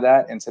provide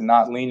that and to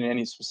not lean in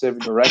any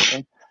specific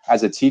direction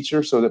as a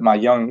teacher, so that my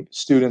young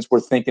students were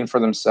thinking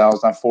for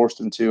themselves. I forced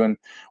them to. And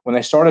when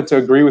they started to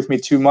agree with me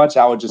too much,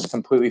 I would just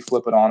completely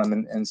flip it on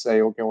them and say,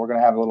 okay, we're going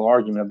to have a little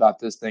argument about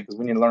this thing because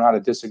we need to learn how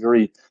to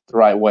disagree the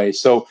right way.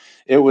 So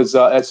it was,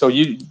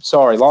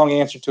 long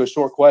answer to a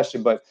short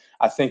question, but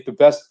I think the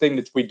best thing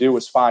that we do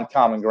is find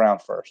common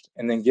ground first,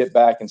 and then get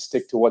back and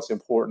stick to what's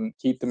important.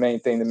 Keep the main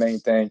thing,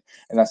 and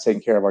that's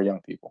taking care of our young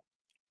people.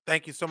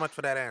 Thank you so much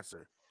for that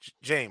answer.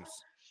 James.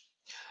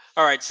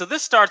 All right, so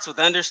this starts with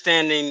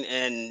understanding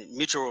and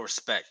mutual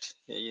respect.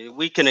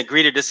 We can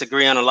agree to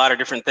disagree on a lot of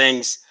different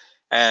things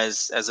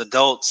as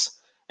adults,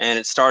 and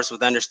it starts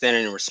with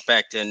understanding and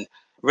respect, and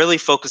really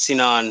focusing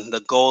on the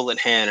goal at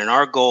hand. And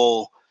our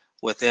goal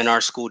within our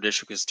school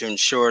district is to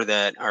ensure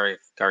that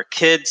our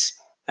kids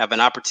have an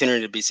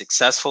opportunity to be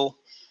successful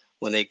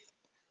when they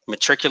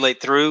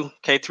matriculate through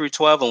K through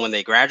 12 and when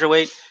they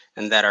graduate,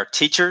 and that our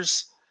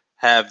teachers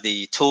have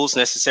the tools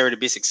necessary to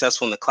be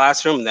successful in the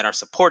classroom, and that our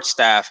support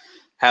staff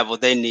have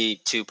what they need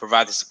to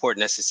provide the support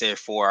necessary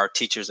for our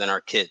teachers and our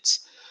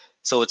kids.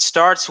 So it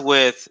starts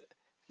with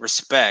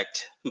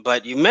respect.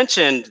 But you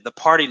mentioned the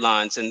party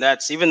lines, and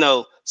that's, even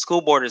though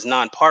school board is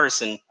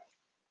nonpartisan,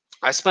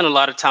 I spent a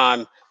lot of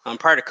time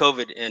prior to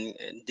COVID in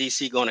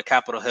DC, going to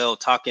Capitol Hill,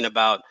 talking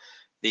about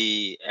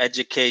the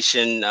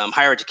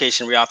Higher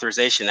Education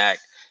Reauthorization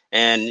Act.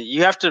 And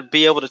you have to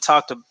be able to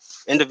talk to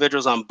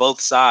individuals on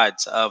both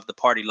sides of the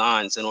party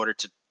lines in order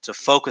to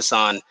focus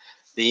on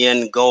the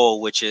end goal,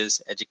 which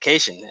is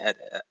education.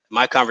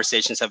 My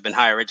conversations have been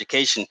higher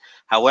education.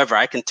 However,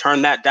 I can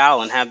turn that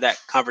dial and have that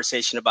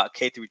conversation about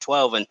K through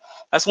 12. And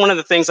that's one of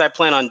the things I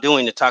plan on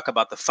doing, to talk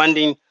about the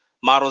funding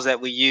models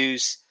that we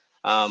use,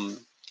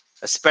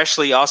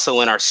 especially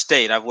also in our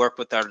state. I've worked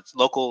with our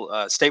local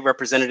state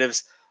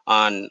representatives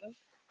on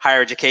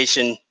higher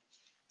education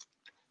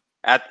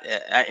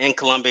in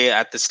Columbia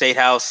at the State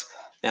House,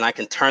 and I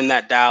can turn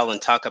that dial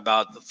and talk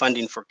about the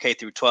funding for K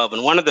through 12.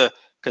 And one of the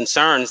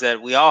concerns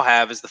that we all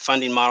have is the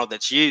funding model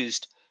that's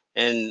used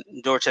in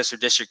Dorchester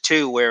District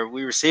 2, where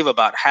we receive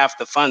about half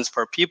the funds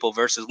per pupil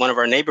versus one of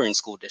our neighboring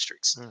school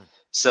districts.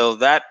 So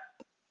that,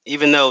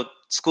 even though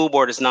school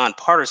board is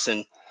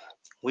nonpartisan,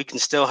 we can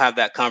still have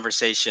that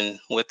conversation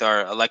with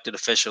our elected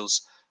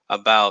officials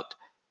about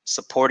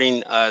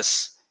supporting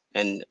us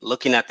and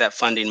looking at that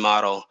funding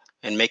model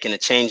and making a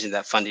change in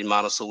that funding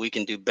model so we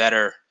can do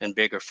better and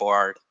bigger for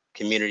our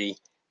community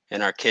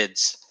and our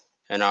kids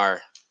and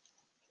our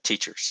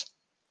teachers.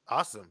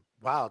 Awesome.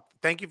 Wow.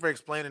 Thank you for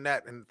explaining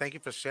that, and thank you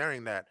for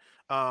sharing that.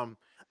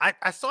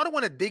 I sort of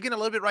want to dig in a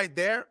little bit right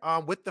there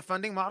with the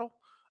funding model,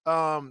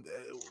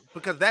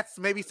 because that's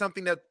maybe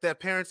something that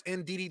parents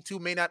in DD2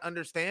 may not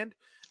understand.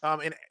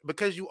 And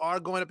because you are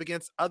going up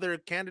against other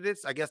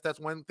candidates, I guess that's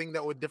one thing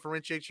that would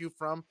differentiate you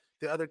from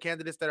the other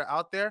candidates that are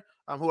out there,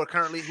 who are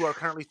currently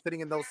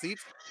sitting in those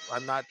seats.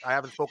 I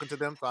haven't spoken to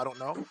them, so I don't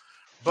know.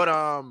 But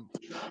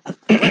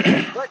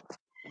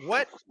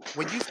what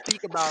when you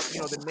speak about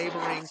the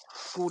neighboring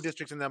school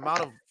districts and the amount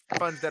of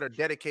funds that are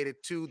dedicated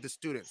to the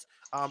students,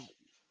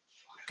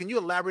 can you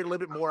elaborate a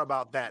little bit more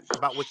about that,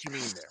 about what you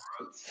mean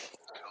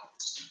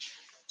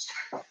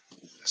there?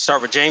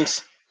 Start with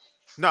James.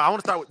 No, I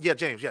want to start with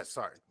James. Yes,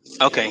 sorry.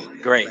 Okay,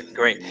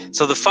 great.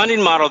 So the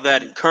funding model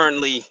that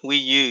currently we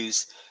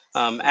use,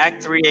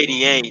 Act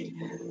 388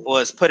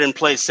 was put in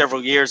place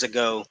several years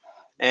ago,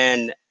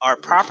 and our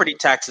property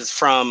taxes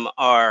from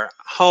our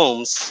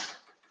homes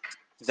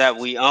that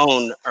we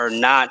own are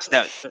not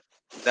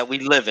that we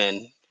live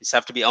in. These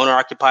have to be owner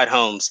occupied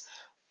homes.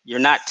 You're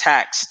not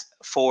taxed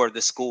for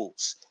the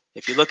schools.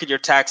 If you look at your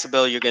tax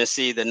bill, you're going to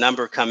see the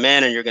number come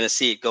in and you're going to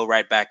see it go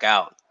right back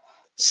out.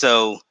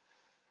 So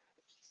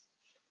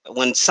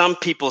when some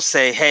people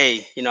say,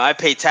 hey, I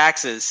pay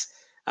taxes,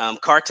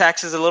 car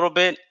taxes a little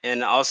bit,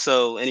 and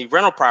also any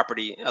rental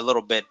property a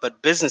little bit,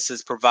 but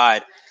businesses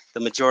provide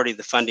the majority of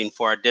the funding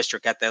for our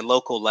district at the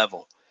local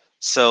level.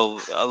 So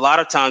a lot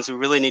of times we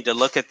really need to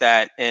look at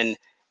that, and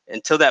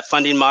until that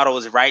funding model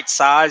is right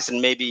sized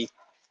and maybe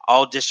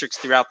all districts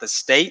throughout the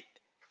state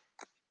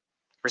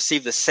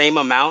receive the same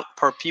amount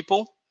per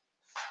pupil,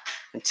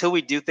 until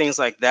we do things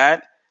like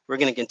that, we're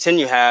going to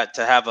continue to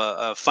have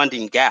a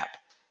funding gap.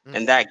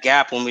 And that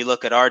gap, when we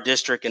look at our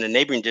district and a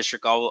neighboring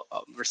district,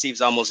 receives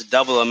almost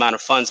double the amount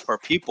of funds per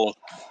pupil.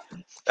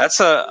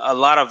 That's a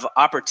lot of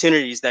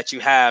opportunities that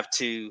you have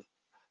to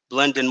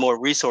blend in more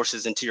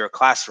resources into your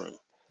classroom.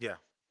 Yeah.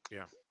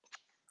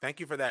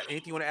 Thank you for that.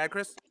 Anything you want to add,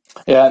 Chris?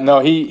 Yeah,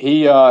 no,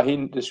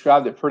 he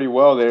described it pretty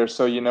well there.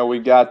 So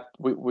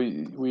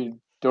we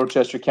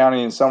Dorchester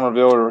County and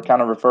Somerville are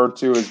kind of referred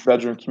to as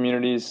bedroom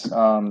communities.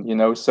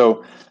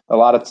 So a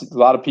lot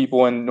of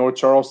people in North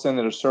Charleston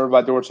that are served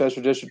by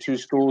Dorchester District 2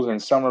 schools,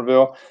 and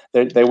Somerville,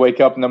 they wake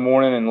up in the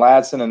morning in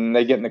Ladson and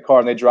they get in the car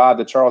and they drive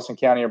to Charleston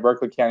County or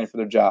Berkeley County for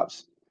their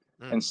jobs.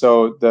 And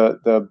so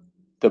the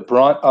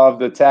brunt of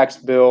the tax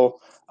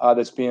bill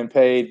that's being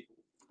paid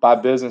by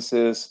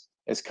businesses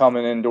is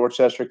coming in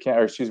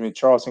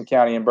Charleston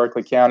County and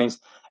Berkeley counties.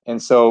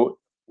 And so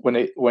when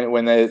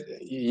they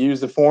use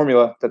the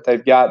formula that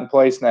they've got in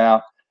place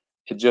now,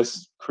 it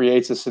just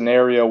creates a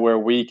scenario where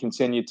we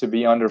continue to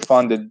be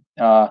underfunded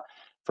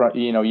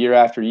year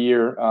after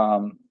year.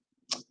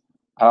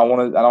 I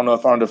don't know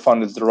if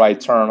underfunded is the right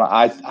term.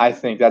 I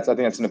think that's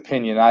an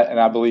opinion.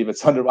 I believe we're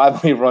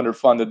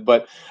underfunded,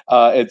 but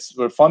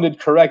we're funded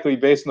correctly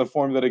based on the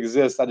formula that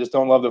exists. I just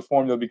don't love the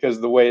formula because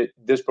of the way it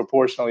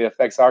disproportionately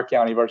affects our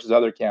county versus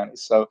other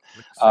counties. So,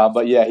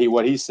 but yeah,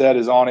 what he said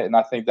is on it, and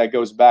I think that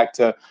goes back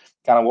to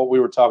kind of what we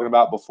were talking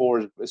about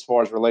before as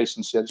far as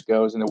relationships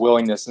goes and the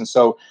willingness. And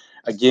so,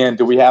 again,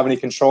 do we have any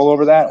control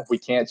over that? We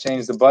can't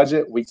change the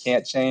budget. We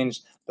can't change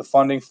the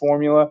funding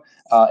formula,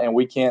 and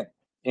we can't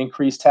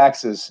increase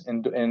taxes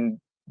in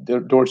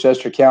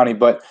Dorchester County,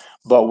 but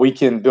we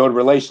can build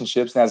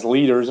relationships. And as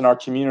leaders in our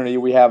community,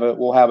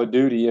 we'll have a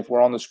duty, if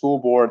we're on the school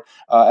board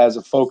as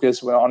a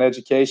focus on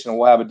education,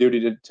 we'll have a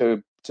duty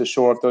to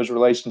shore up those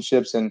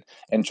relationships and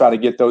try to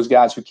get those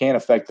guys who can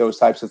affect those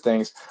types of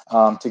things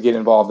to get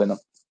involved in them.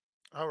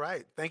 All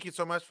right. Thank you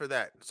so much for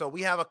that. So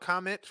we have a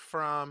comment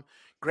from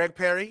Greg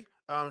Perry.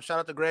 Shout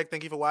out to Greg.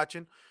 Thank you for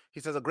watching. He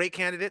says, a great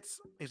candidates.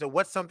 He said,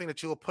 what's something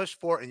that you will push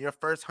for in your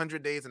first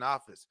 100 days in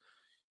office?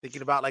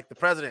 Thinking about like the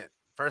president,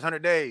 first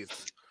 100 days.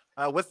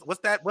 What's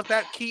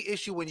that key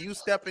issue when you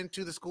step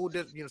into the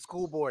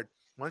school board?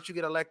 Once you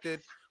get elected,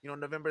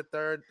 November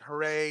 3rd,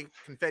 hooray,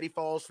 confetti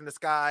falls from the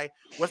sky.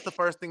 What's the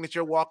first thing that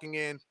you're walking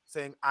in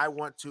saying, I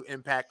want to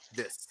impact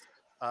this?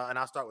 And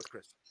I'll start with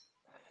Chris.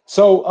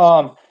 So,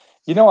 I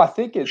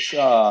think it's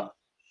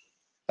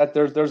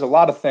there's a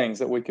lot of things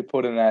that we could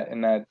put in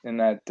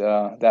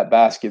that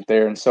basket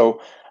there. And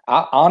so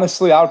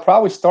honestly, I would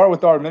probably start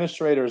with our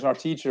administrators and our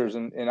teachers,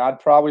 and I'd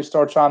probably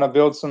start trying to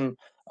build some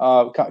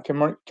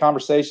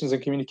conversations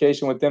and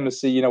communication with them to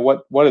see,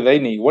 what do they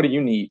need? What do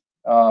you need?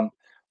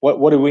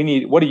 What do we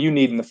need? What do you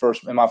need in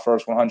my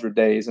first 100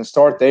 days? And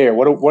start there.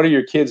 What do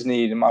your kids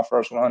need in my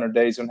first 100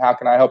 days? And how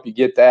can I help you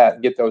get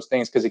those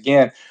things? Because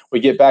again, we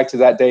get back to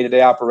that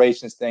day-to-day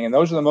operations thing. And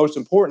those are the most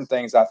important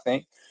things, I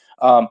think.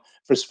 For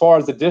as far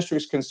as the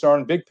district's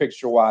concerned, big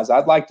picture wise,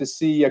 I'd like to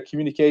see a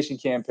communication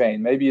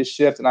campaign, maybe a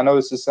shift. And I know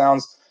this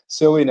sounds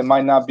silly and it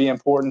might not be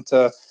important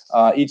to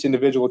each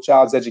individual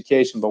child's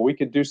education, but we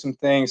could do some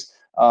things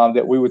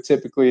that we would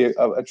typically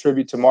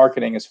attribute to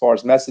marketing, as far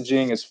as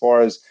messaging, as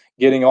far as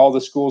getting all the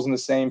schools on the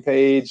same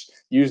page,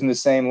 using the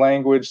same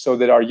language, so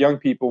that our young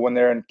people, when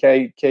they're in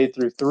K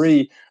through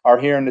 3, are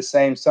hearing the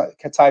same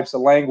types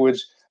of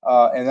language,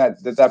 and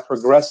that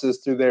progresses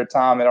through their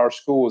time at our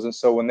schools. And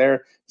so when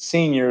they're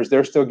seniors,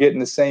 they're still getting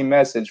the same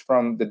message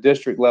from the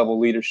district level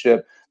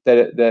leadership,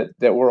 that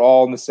we're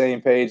all on the same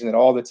page, and that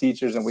all the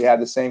teachers and we have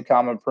the same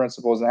common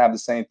principles and have the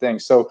same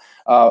things. So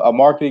a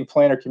marketing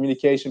plan or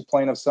communication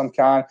plan of some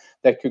kind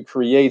that could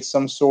create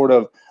some sort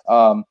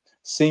of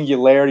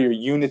singularity or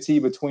unity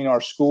between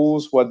our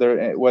schools, whether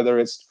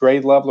it's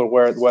grade level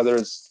or whether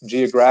it's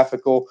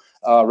geographical,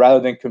 rather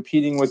than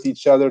competing with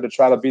each other to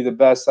try to be the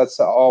best. Let's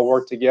all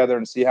work together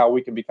and see how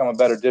we can become a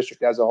better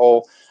district as a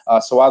whole.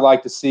 So I'd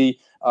like to see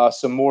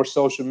some more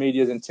social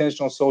media,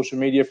 intentional social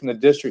media from the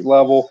district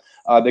level,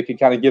 that could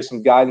kind of give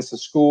some guidance to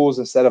schools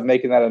instead of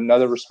making that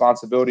another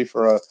responsibility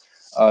for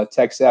a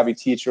tech-savvy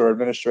teacher or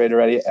administrator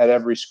at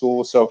every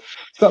school. So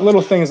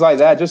little things like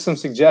that, just some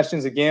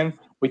suggestions. Again,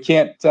 we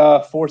can't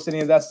force any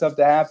of that stuff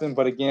to happen,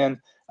 but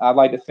again, I'd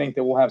like to think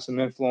that we'll have some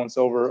influence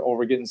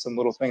over getting some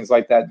little things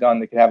like that done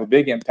that could have a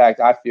big impact,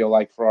 I feel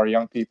like, for our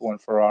young people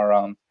and for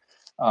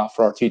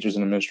our teachers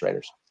and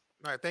administrators.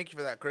 All right, thank you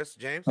for that, Chris.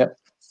 James? Yep.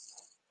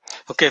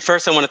 Okay,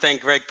 first I want to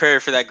thank Greg Perry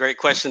for that great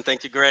question.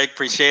 Thank you, Greg.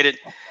 Appreciate it.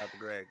 Happy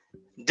Greg.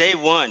 Day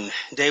one,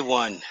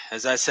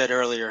 as I said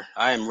earlier,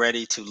 I am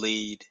ready to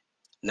lead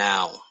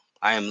now.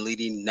 I am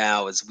leading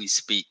now as we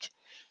speak,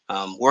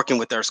 working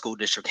with our school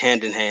district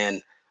hand in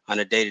hand on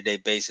a day-to-day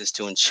basis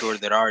to ensure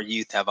that our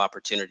youth have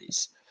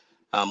opportunities.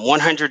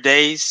 100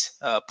 days,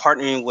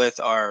 partnering with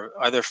our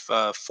other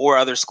 4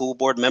 other school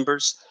board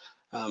members,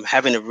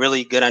 having a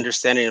really good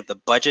understanding of the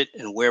budget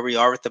and where we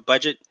are with the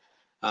budget.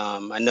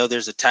 I know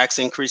there's a tax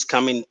increase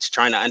coming,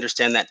 trying to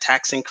understand that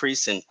tax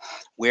increase and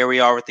where we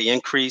are with the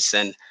increase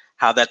and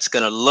how that's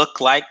going to look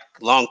like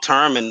long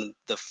term, and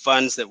the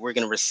funds that we're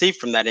going to receive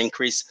from that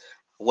increase,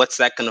 what's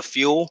that going to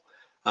fuel.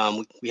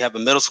 We have a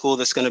middle school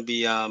that's going to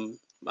be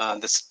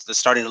that's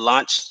starting to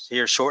launch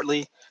here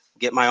shortly.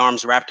 Get my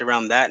arms wrapped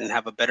around that and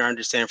have a better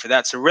understanding for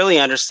that. So really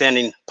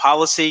understanding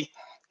policy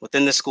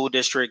within the school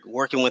district,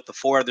 working with the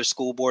 4 other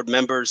school board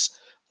members,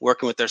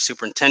 working with their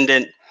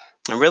superintendent,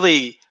 and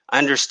really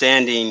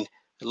understanding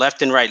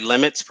left and right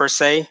limits per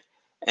se,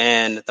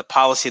 and the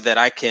policy that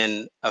I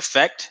can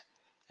affect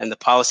and the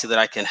policy that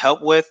I can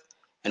help with,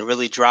 and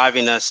really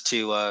driving us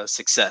to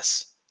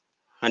success.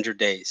 100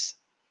 days.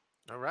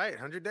 All right,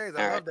 100 days.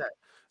 I love that.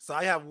 So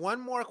I have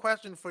one more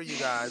question for you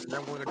guys, and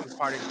then we're going to do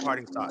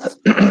parting thoughts.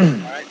 All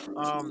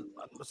right.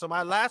 So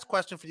my last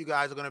question for you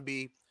guys are going to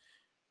be,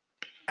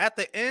 at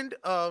the end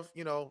of,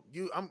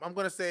 I'm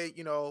going to say,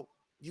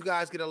 you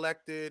guys get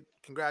elected.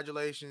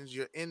 Congratulations,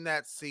 you're in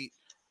that seat.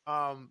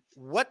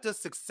 What does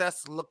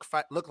success look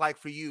like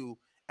for you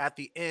at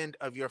the end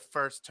of your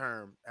first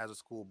term as a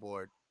school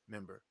board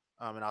member?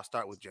 And I'll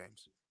start with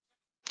James.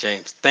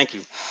 James, thank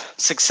you.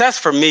 Success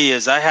for me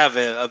is I have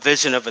a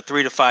vision of a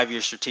 3 to 5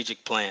 year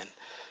strategic plan.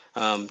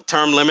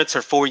 Term limits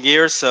are 4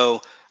 years,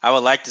 so I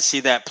would like to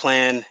see that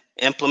plan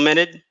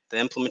implemented, the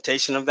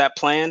implementation of that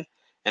plan,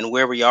 and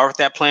where we are with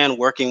that plan,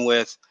 working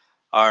with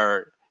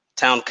our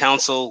town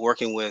council,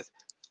 working with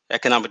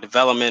economic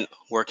development,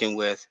 working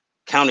with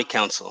county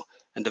council,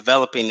 and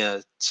developing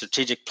a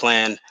strategic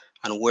plan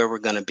on where we're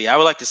going to be. I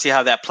would like to see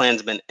how that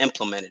plan's been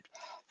implemented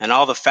and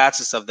all the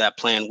facets of that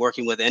plan,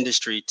 working with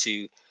industry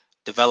to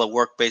develop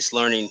work-based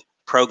learning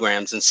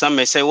programs. And some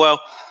may say, well,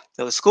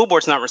 the school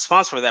board's not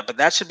responsible for that, but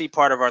that should be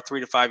part of our 3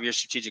 to 5 year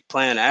strategic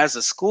plan as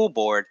a school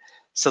board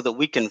so that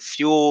we can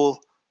fuel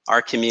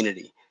our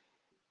community.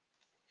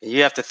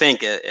 You have to think,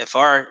 if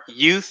our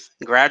youth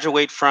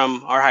graduate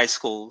from our high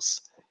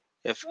schools,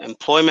 if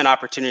employment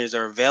opportunities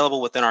are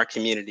available within our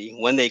community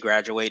when they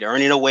graduate,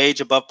 earning a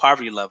wage above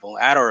poverty level,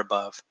 at or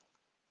above,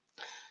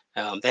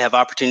 they have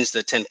opportunities to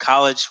attend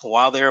college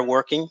while they're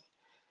working,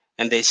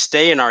 and they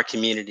stay in our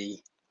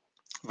community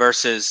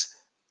versus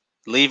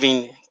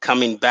leaving,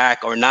 coming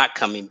back, or not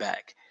coming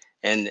back.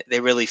 And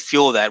they really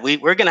fuel that. We're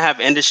going to have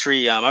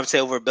industry, I would say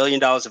over $1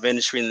 billion of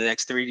industry in the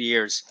next 3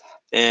 years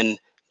in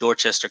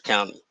Dorchester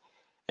County.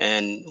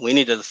 And we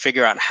need to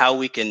figure out how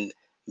we can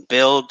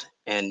build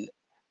and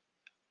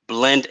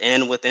blend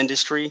in with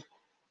industry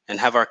and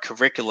have our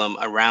curriculum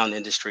around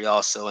industry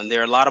also. And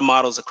there are a lot of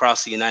models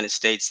across the United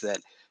States that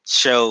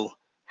show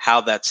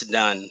how that's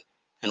done.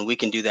 and we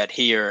can do that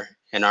here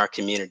in our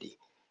community.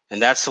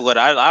 And that's what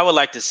I would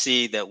like to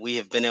see, that we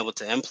have been able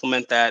to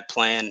implement that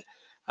plan.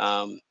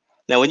 Now,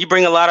 when you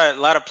bring a lot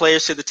of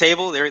players to the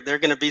table, there are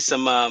going to be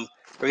some,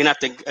 we're going to have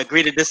to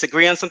agree to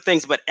disagree on some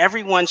things, but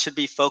everyone should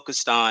be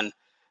focused on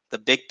the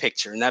big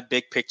picture. And that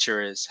big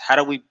picture is, how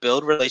do we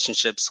build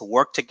relationships,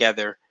 work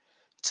together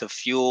to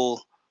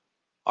fuel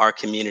our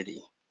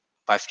community?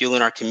 By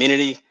fueling our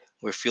community,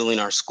 we're fueling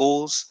our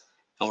schools,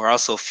 and we're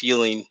also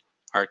fueling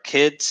our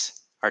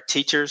kids, our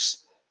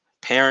teachers,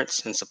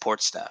 parents, and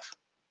support staff.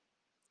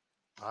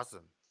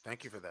 Awesome.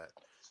 Thank you for that.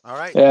 All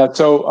right. Yeah.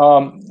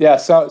 So,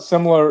 so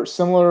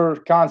similar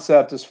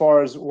concept as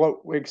far as what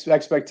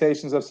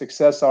expectations of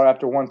success are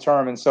after one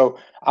term. And so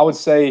I would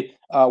say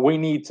we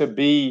need to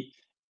be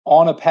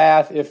on a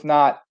path, if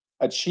not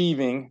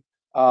achieving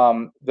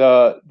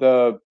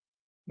the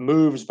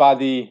moves by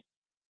the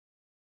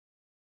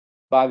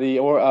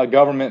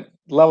government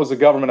levels of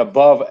government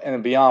above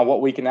and beyond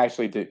what we can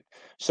actually do.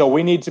 So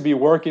we need to be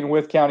working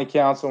with county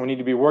council. We need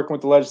to be working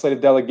with the legislative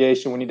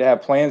delegation. We need to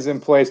have plans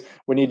in place.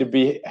 We need to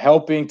be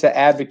helping to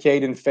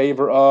advocate in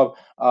favor of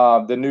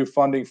the new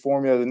funding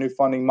formula, the new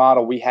funding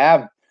model. We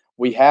have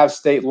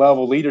state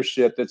level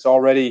leadership that's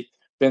already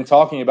been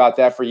talking about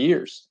that for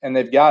years, and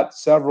they've got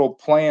several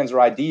plans or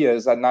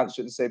ideas.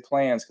 Shouldn't say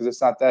plans because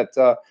it's not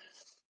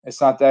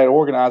that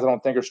organized, I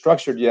don't think, or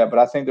structured yet, but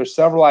I think there's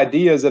several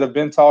ideas that have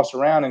been tossed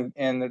around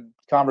in the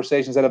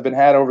conversations that have been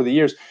had over the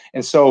years.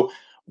 And so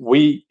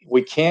we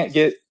can't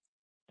get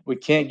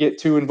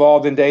too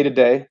involved in day to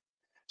day.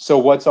 So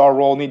what's our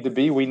role need to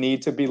be? We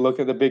need to be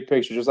looking at the big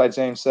picture, just like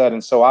James said.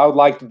 And so I would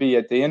like to be,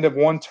 at the end of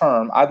one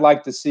term, I'd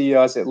like to see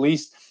us at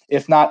least,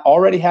 if not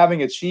already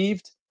having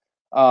achieved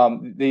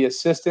the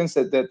assistance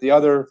that the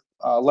other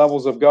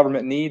levels of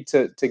government need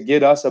to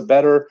get us a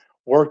better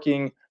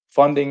working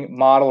funding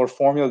model or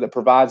formula that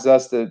provides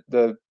us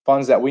the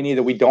funds that we need,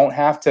 that we don't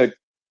have to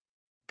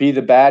be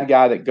the bad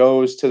guy that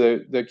goes to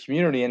the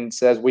community and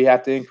says, we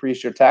have to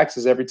increase your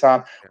taxes every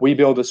time we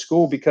build a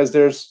school, because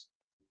there's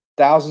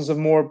thousands of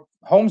more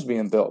homes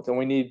being built and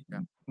we need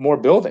more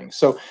buildings.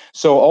 So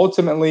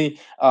ultimately,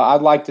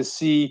 I'd like to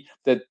see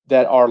that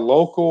our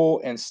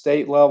local and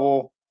state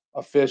level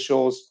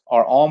officials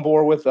are on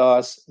board with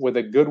us with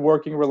a good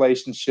working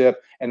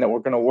relationship, and that we're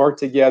going to work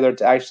together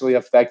to actually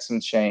affect some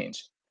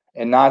change,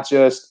 and not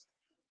just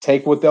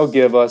take what they'll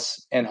give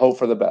us and hope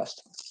for the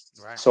best.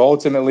 Right. So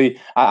ultimately,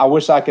 I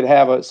wish I could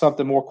have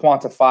something more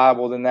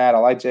quantifiable than that. I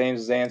like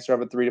James's answer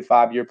of a 3 to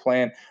 5 year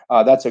plan.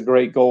 That's a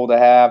great goal to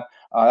have.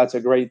 That's a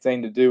great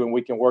thing to do, and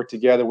we can work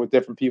together with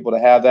different people to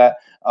have that.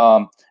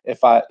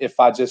 If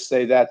I just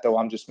say that, though,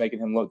 I'm just making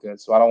him look good.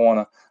 So I don't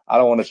want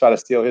to try to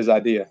steal his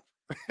idea.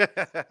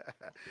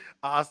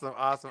 Awesome.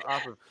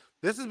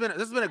 This has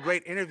been a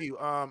great interview.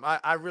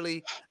 I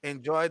really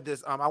enjoyed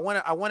this. I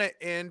want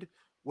to end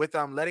with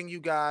letting you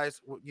guys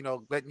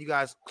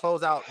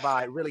close out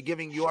by really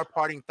giving your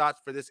parting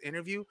thoughts for this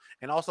interview,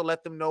 and also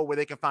let them know where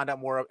they can find out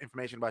more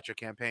information about your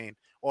campaign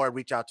or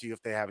reach out to you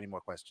if they have any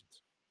more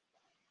questions.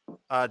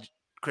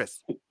 Chris.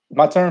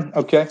 My turn.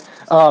 Okay.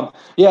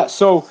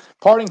 So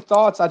parting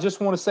thoughts. I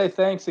just want to say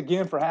thanks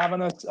again for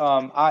having us.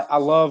 I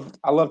love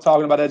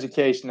talking about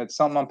education. It's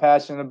something I'm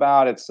passionate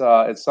about. It's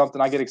something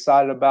I get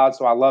excited about.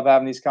 So I love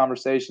having these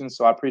conversations.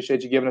 So I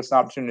appreciate you giving us an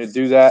opportunity to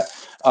do that.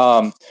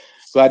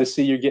 Glad to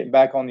see you're getting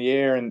back on the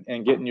air and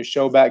getting your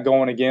show back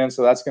going again.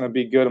 So that's going to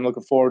be good. I'm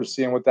looking forward to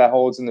seeing what that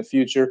holds in the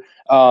future.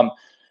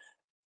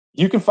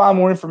 You can find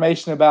more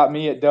information about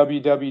me at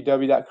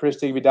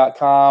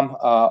www.chrisdigby.com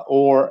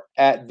or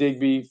at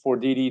Digby for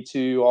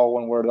DD2, all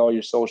one word, all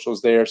your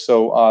socials there.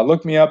 So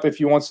look me up if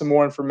you want some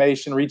more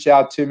information. Reach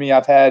out to me.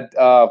 I've had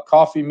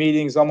coffee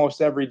meetings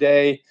almost every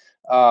day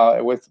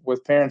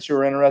with parents who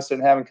are interested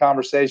in having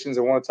conversations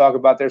and want to talk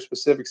about their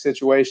specific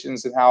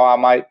situations and how I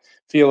might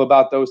feel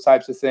about those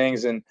types of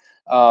things. And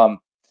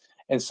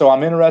so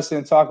I'm interested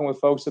in talking with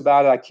folks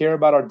about it. I care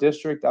about our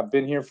district. I've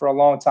been here for a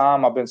long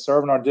time. I've been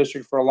serving our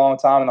district for a long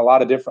time in a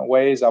lot of different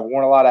ways. I've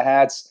worn a lot of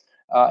hats,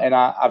 and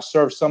I've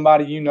served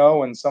somebody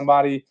and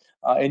somebody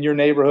in your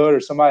neighborhood or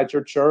somebody at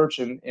your church.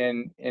 And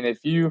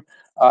if you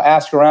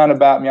ask around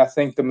about me, I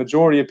think the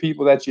majority of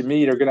people that you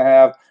meet are going to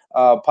have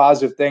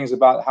positive things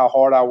about how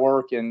hard I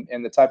work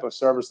and the type of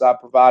service I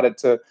provided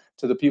to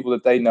the people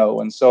that they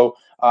know. And so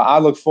I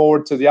look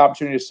forward to the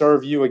opportunity to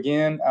serve you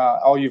again,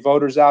 all you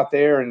voters out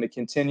there, and to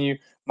continue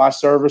my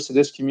service to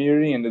this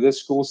community and to this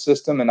school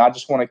system. And I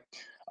just want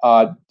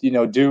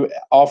to,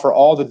 offer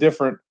all the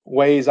different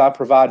ways I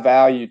provide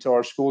value to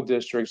our school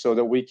district so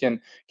that we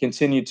can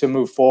continue to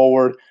move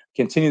forward,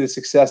 continue the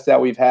success that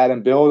we've had,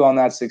 and build on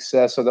that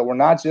success so that we're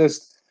not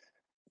just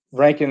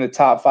ranking the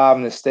top 5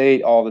 in the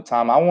state all the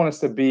time. I want us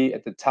to be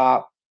at the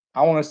top.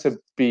 I want us to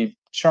be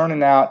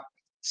churning out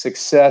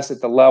success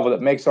at the level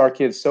that makes our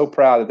kids so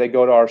proud that they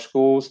go to our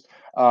schools,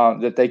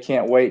 that they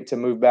can't wait to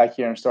move back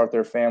here and start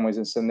their families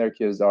and send their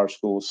kids to our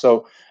schools.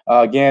 So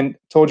again,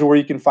 told you where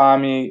you can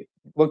find me.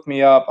 Look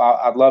me up.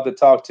 I'd love to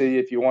talk to you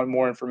if you want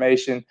more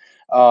information.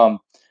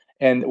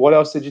 And what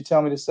else did you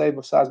tell me to say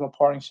besides my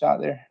parting shot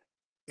there?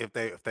 If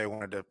they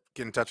wanted to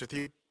get in touch with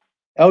you.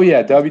 Oh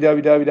yeah,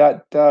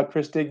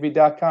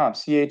 www.chrisdigby.com,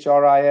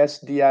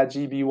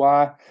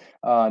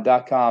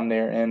 CHRISDIGBY.com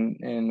there, and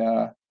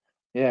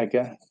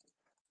yeah,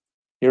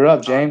 you're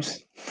up,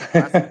 James.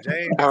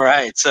 James. All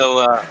right.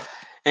 So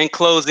in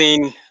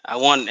closing, I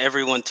want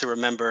everyone to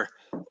remember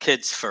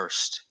kids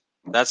first.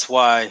 That's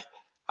why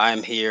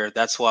I'm here.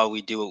 That's why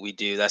we do what we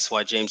do. That's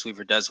why James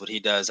Weaver does what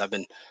he does. I've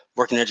been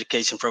working in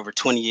education for over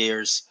 20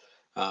 years.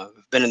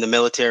 Been in the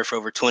military for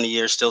over 20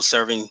 years, still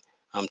serving.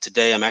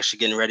 Today, I'm actually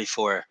getting ready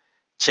for a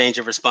change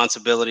of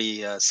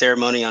responsibility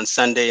ceremony on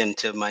Sunday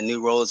into my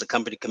new role as a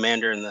company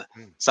commander in the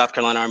South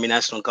Carolina Army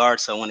National Guard.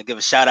 So I want to give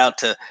a shout out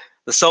to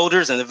the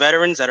soldiers and the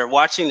veterans that are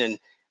watching and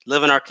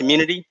live in our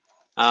community.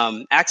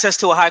 Access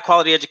to a high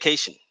quality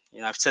education.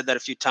 I've said that a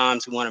few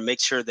times. We want to make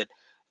sure that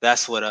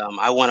that's what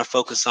I want to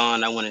focus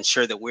on. I want to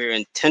ensure that we're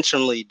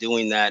intentionally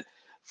doing that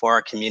for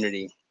our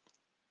community.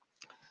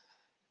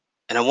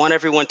 And I want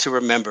everyone to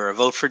remember, a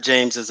vote for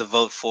James is a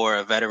vote for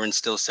a veteran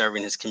still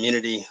serving his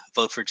community. A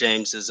vote for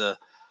James is a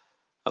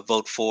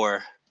vote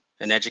for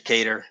an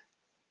educator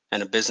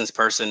and a business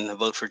person. A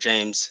vote for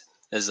James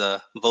is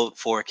a vote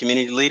for a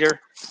community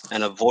leader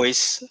and a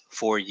voice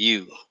for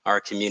you,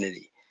 our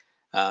community.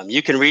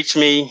 You can reach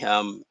me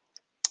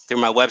through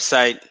my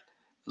website,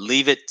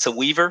 Leave It to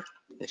Weaver.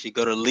 If you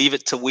go to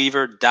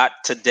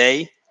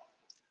leaveittoweaver.today,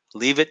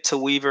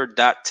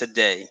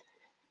 leaveittoweaver.today.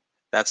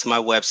 That's my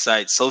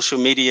website. Social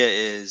media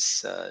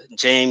is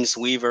James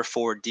Weaver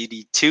for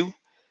DD2.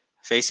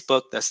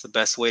 Facebook, that's the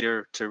best way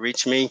to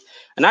reach me.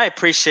 And I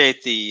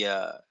appreciate the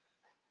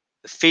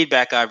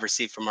feedback I've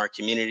received from our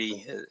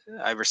community.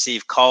 I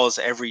receive calls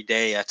every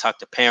day. I talk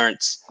to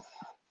parents.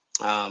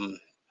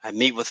 I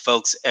meet with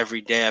folks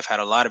every day. I've had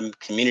a lot of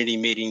community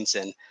meetings,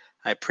 and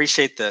I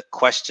appreciate the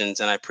questions,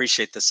 and I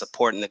appreciate the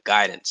support and the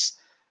guidance.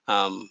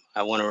 I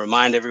want to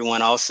remind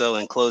everyone also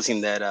in closing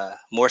that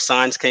more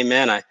signs came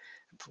in. I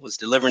was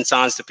delivering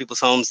signs to people's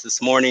homes this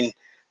morning.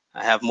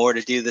 I have more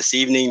to do this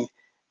evening.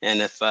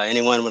 And if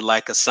anyone would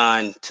like a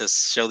sign to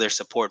show their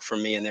support for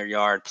me in their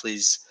yard,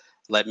 please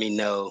let me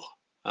know.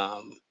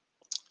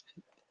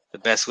 The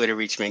best way to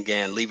reach me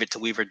again,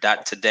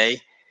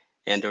 leaveittoweaver.today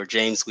and or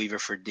James Weaver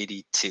for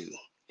DD2.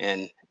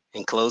 And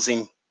in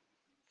closing,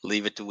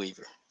 leave it to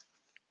Weaver.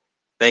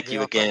 Thank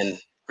you again,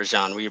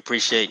 Rajan. We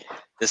appreciate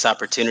this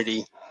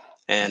opportunity.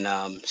 And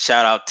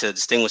shout out to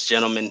distinguished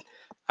gentlemen.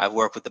 I've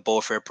worked with the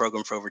Bull Fair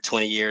program for over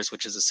 20 years,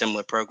 which is a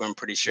similar program.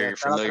 Pretty sure you're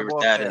familiar with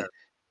that. And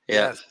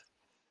yes.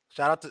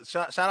 Shout out to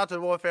the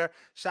Bull Fair.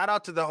 Shout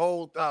out to the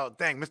whole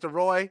Mr.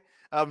 Roy,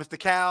 Mr.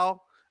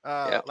 Cal,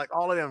 like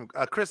all of them,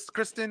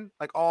 Kristen,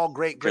 like all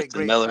great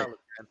Miller.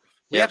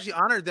 We actually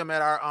honored them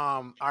at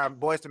our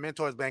Boys to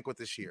Mentors banquet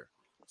this year.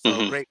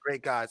 So great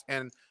guys.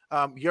 And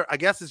I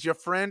guess it's your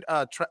friend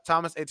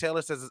Thomas A.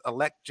 Taylor says it's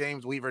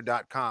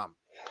electjamesweaver.com.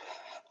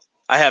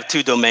 I have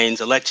two domains,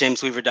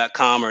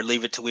 electjamesweaver.com or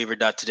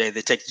leaveittoweaver.today.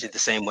 They take you to the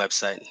same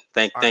website.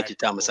 Thank you,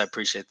 Thomas. Cool. I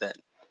appreciate that.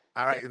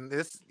 All right. And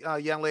this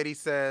young lady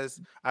says,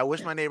 I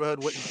wish my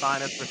neighborhood wouldn't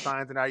fine us for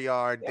signs in our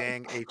yard.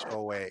 Dang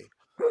HOA.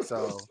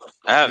 So,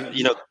 I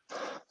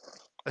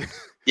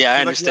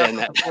understand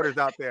that. Supporters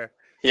out there.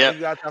 Yeah, you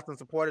guys have some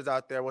supporters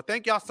out there. Well,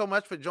 thank y'all so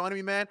much for joining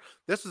me, man.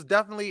 This was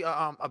definitely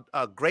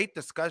a great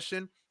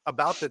discussion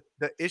about the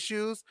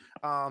issues.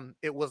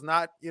 It was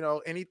not,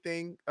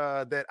 anything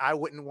that I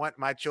wouldn't want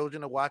my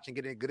children to watch and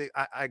get a good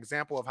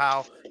example of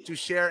how to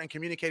share and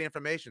communicate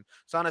information.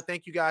 So I want to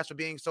thank you guys for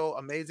being so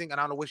amazing, and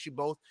I want to wish you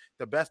both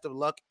the best of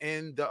luck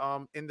in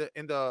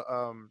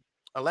the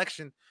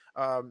election.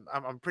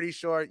 I'm pretty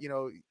sure,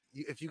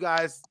 if you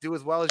guys do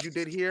as well as you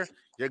did here,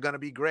 you're gonna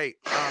be great.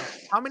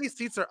 How many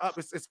seats are up?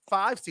 It's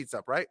 5 seats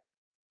up, right?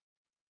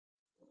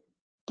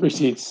 3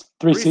 seats.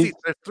 There's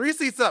 3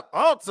 seats up.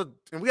 Oh, so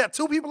and we got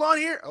 2 people on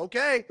here.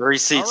 Okay. 3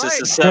 seats. Right.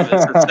 It's a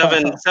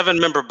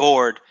 7-member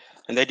board,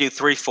 and they do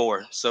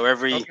 3-4. So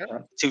every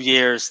 2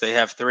 years they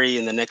have 3,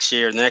 and the next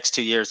 2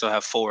 years they'll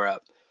have 4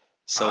 up.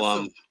 So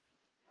awesome.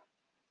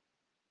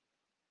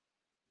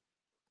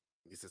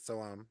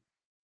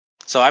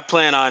 So I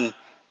plan on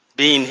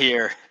being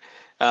here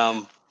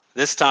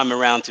this time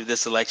around through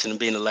this election and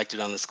being elected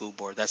on the school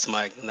board. That's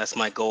my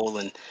goal,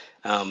 and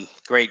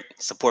great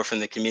support from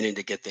the community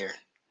to get there.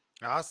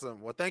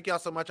 Awesome. Well, thank y'all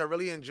so much. I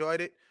really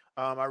enjoyed it.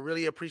 I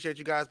really appreciate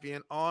you guys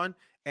being on,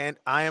 and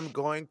I am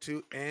going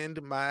to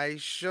end my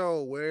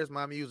show. Where's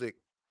my music?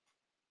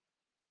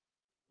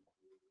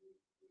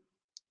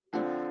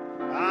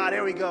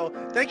 There we go.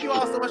 Thank you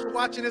all so much for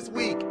watching this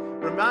week.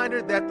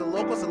 Reminder that the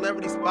local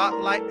celebrity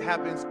spotlight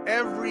happens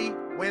every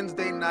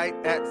Wednesday night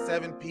at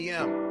 7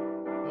 p.m.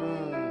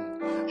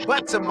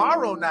 But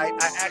tomorrow night,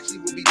 I actually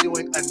will be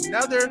doing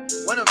another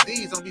one of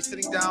these. I'll be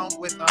sitting down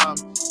with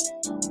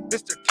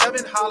Mr.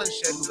 Kevin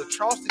Hollenshed, who's a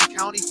Charleston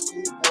County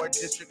School Board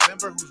District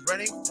member who's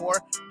running for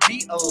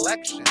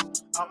re-election.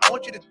 I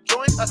want you to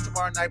join us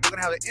tomorrow night. We're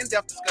going to have an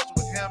in-depth discussion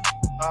with him.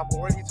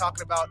 We're going to be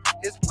talking about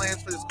his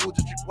plans for the school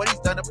district, what he's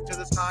done up until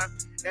this time,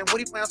 and what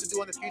he plans to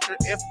do in the future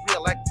if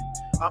re-elected.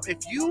 If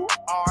you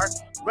are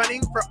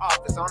running for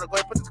office, I want to go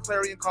ahead and put this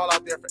clarion call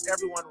out there for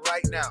everyone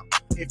right now.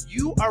 If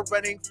you are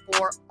running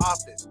for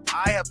office,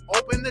 I have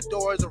opened the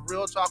doors of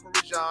Real Talk with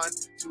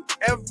Rajan to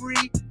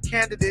every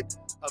candidate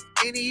of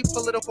any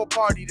political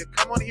party to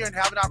come on here and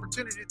have an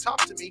opportunity to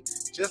talk to me,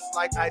 just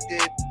like I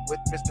did with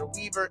Mr.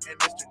 Weaver and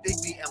Mr.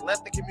 Digby, and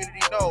let the community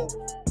know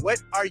what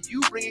are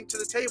you bringing to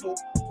the table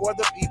for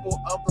the people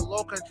of the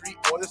Low Country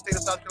or the state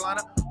of South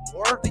Carolina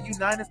or the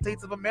United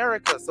States of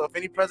America. So if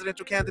any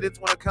presidential candidates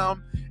want to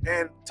come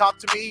and talk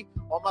to me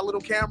on my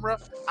little camera,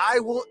 I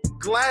will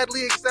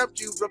gladly accept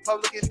you.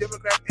 Republican,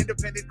 Democrat,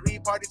 Independent,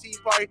 Green Party, Tea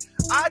Party.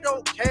 I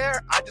don't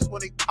care. I just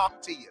want to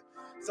talk to you.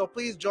 So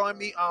please join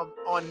me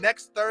on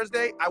next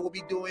Thursday. I will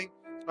be doing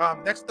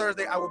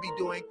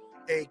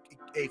a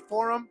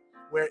forum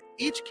where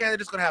each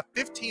candidate is going to have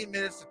 15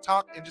 minutes to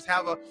talk and just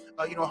have a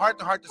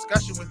heart-to-heart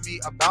discussion with me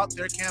about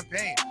their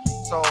campaign.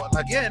 So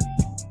again,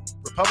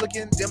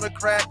 Republican,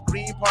 Democrat,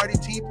 Green Party,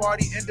 Tea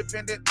Party,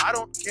 Independent, I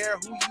don't care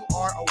who you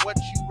are or what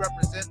you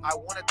represent. I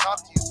want to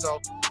talk to you. So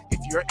if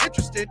you're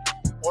interested,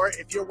 or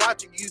if you're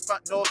watching, you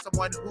know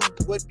someone who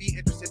would be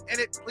interested in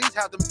it, please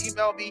have them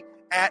email me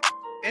at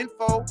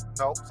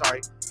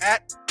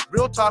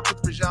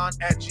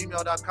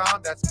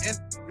realtalkwithrajan@gmail.com. That's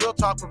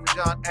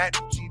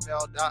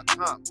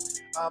realtalkwithrajan@gmail.com.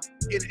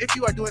 And if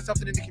you are doing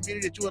something in the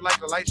community that you would like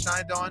the light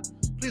shined on,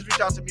 please reach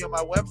out to me on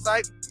my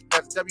website.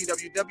 That's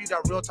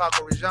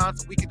www.realtalkwithrajan,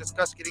 so we can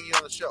discuss getting you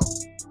on the show.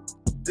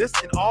 This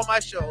and all my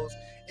shows,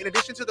 in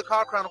addition to the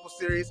Car Chronicles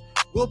series,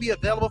 will be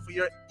available for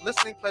your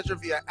listening pleasure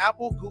via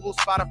Apple, Google,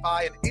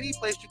 Spotify, and any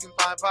place you can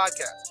find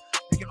podcasts.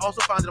 You can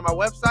also find it on my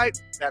website.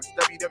 That's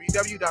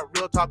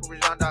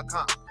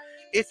www.realtalkwithrajan.com.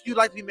 If you'd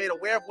like to be made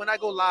aware of when I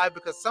go live,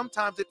 because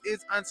sometimes it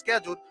is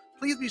unscheduled,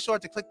 please be sure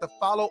to click the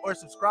follow or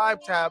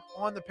subscribe tab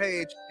on the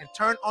page and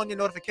turn on your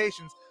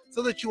notifications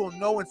so that you will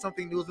know when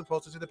something new is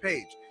posted to the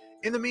page.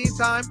 In the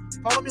meantime,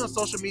 follow me on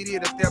social media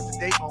to stay up to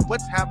date on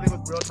what's happening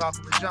with Real Talk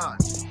with Rajan.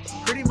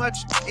 Pretty much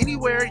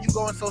anywhere you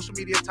go on social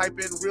media, type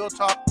in Real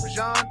Talk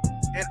Rajan,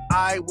 and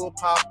I will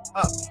pop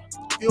up.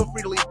 Feel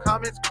free to leave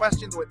comments,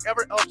 questions,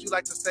 whatever else you'd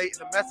like to say in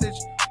the message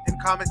and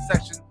comment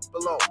section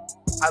below.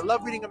 I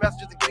love reading your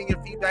messages and getting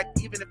your feedback,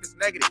 even if it's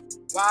negative.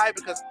 Why?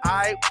 Because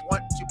I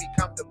want to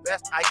become the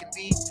best I can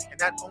be, and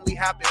that only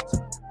happens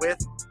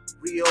with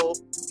real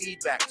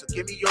feedback. So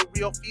give me your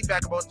real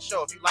feedback about the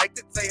show. If you liked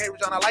it, say, hey,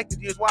 Rajan, I liked it.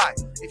 Here's why.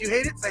 If you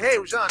hate it, say, hey,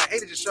 Rajan, I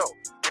hated your show.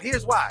 And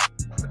here's why.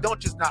 But don't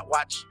just not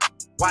watch.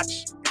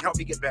 Watch and help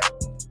me get better.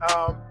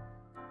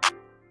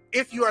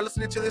 If you are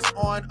listening to this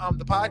on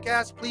the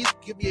podcast, please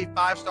give me a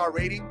 5-star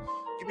rating.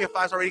 Give me a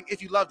 5-star rating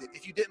if you loved it.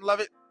 If you didn't love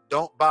it,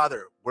 don't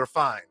bother. We're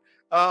fine.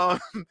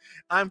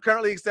 I'm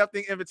currently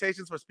accepting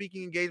invitations for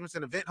speaking engagements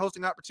and event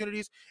hosting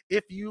opportunities.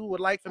 If you would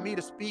like for me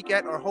to speak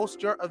at or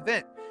host your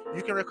event,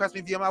 you can request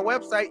me via my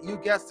website. You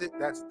guessed it.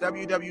 That's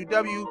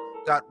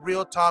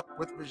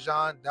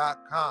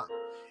www.realtalkwithrajan.com.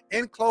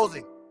 In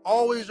closing,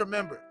 always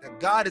remember that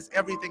God is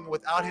everything.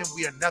 Without him,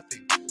 we are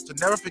nothing. So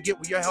never forget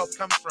where your help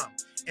comes from.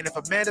 And if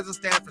a man doesn't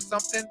stand for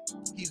something,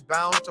 he's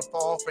bound to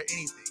fall for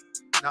anything.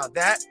 Now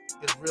that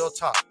is real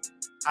talk.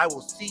 I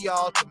will see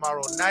y'all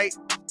tomorrow night.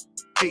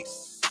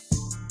 Peace.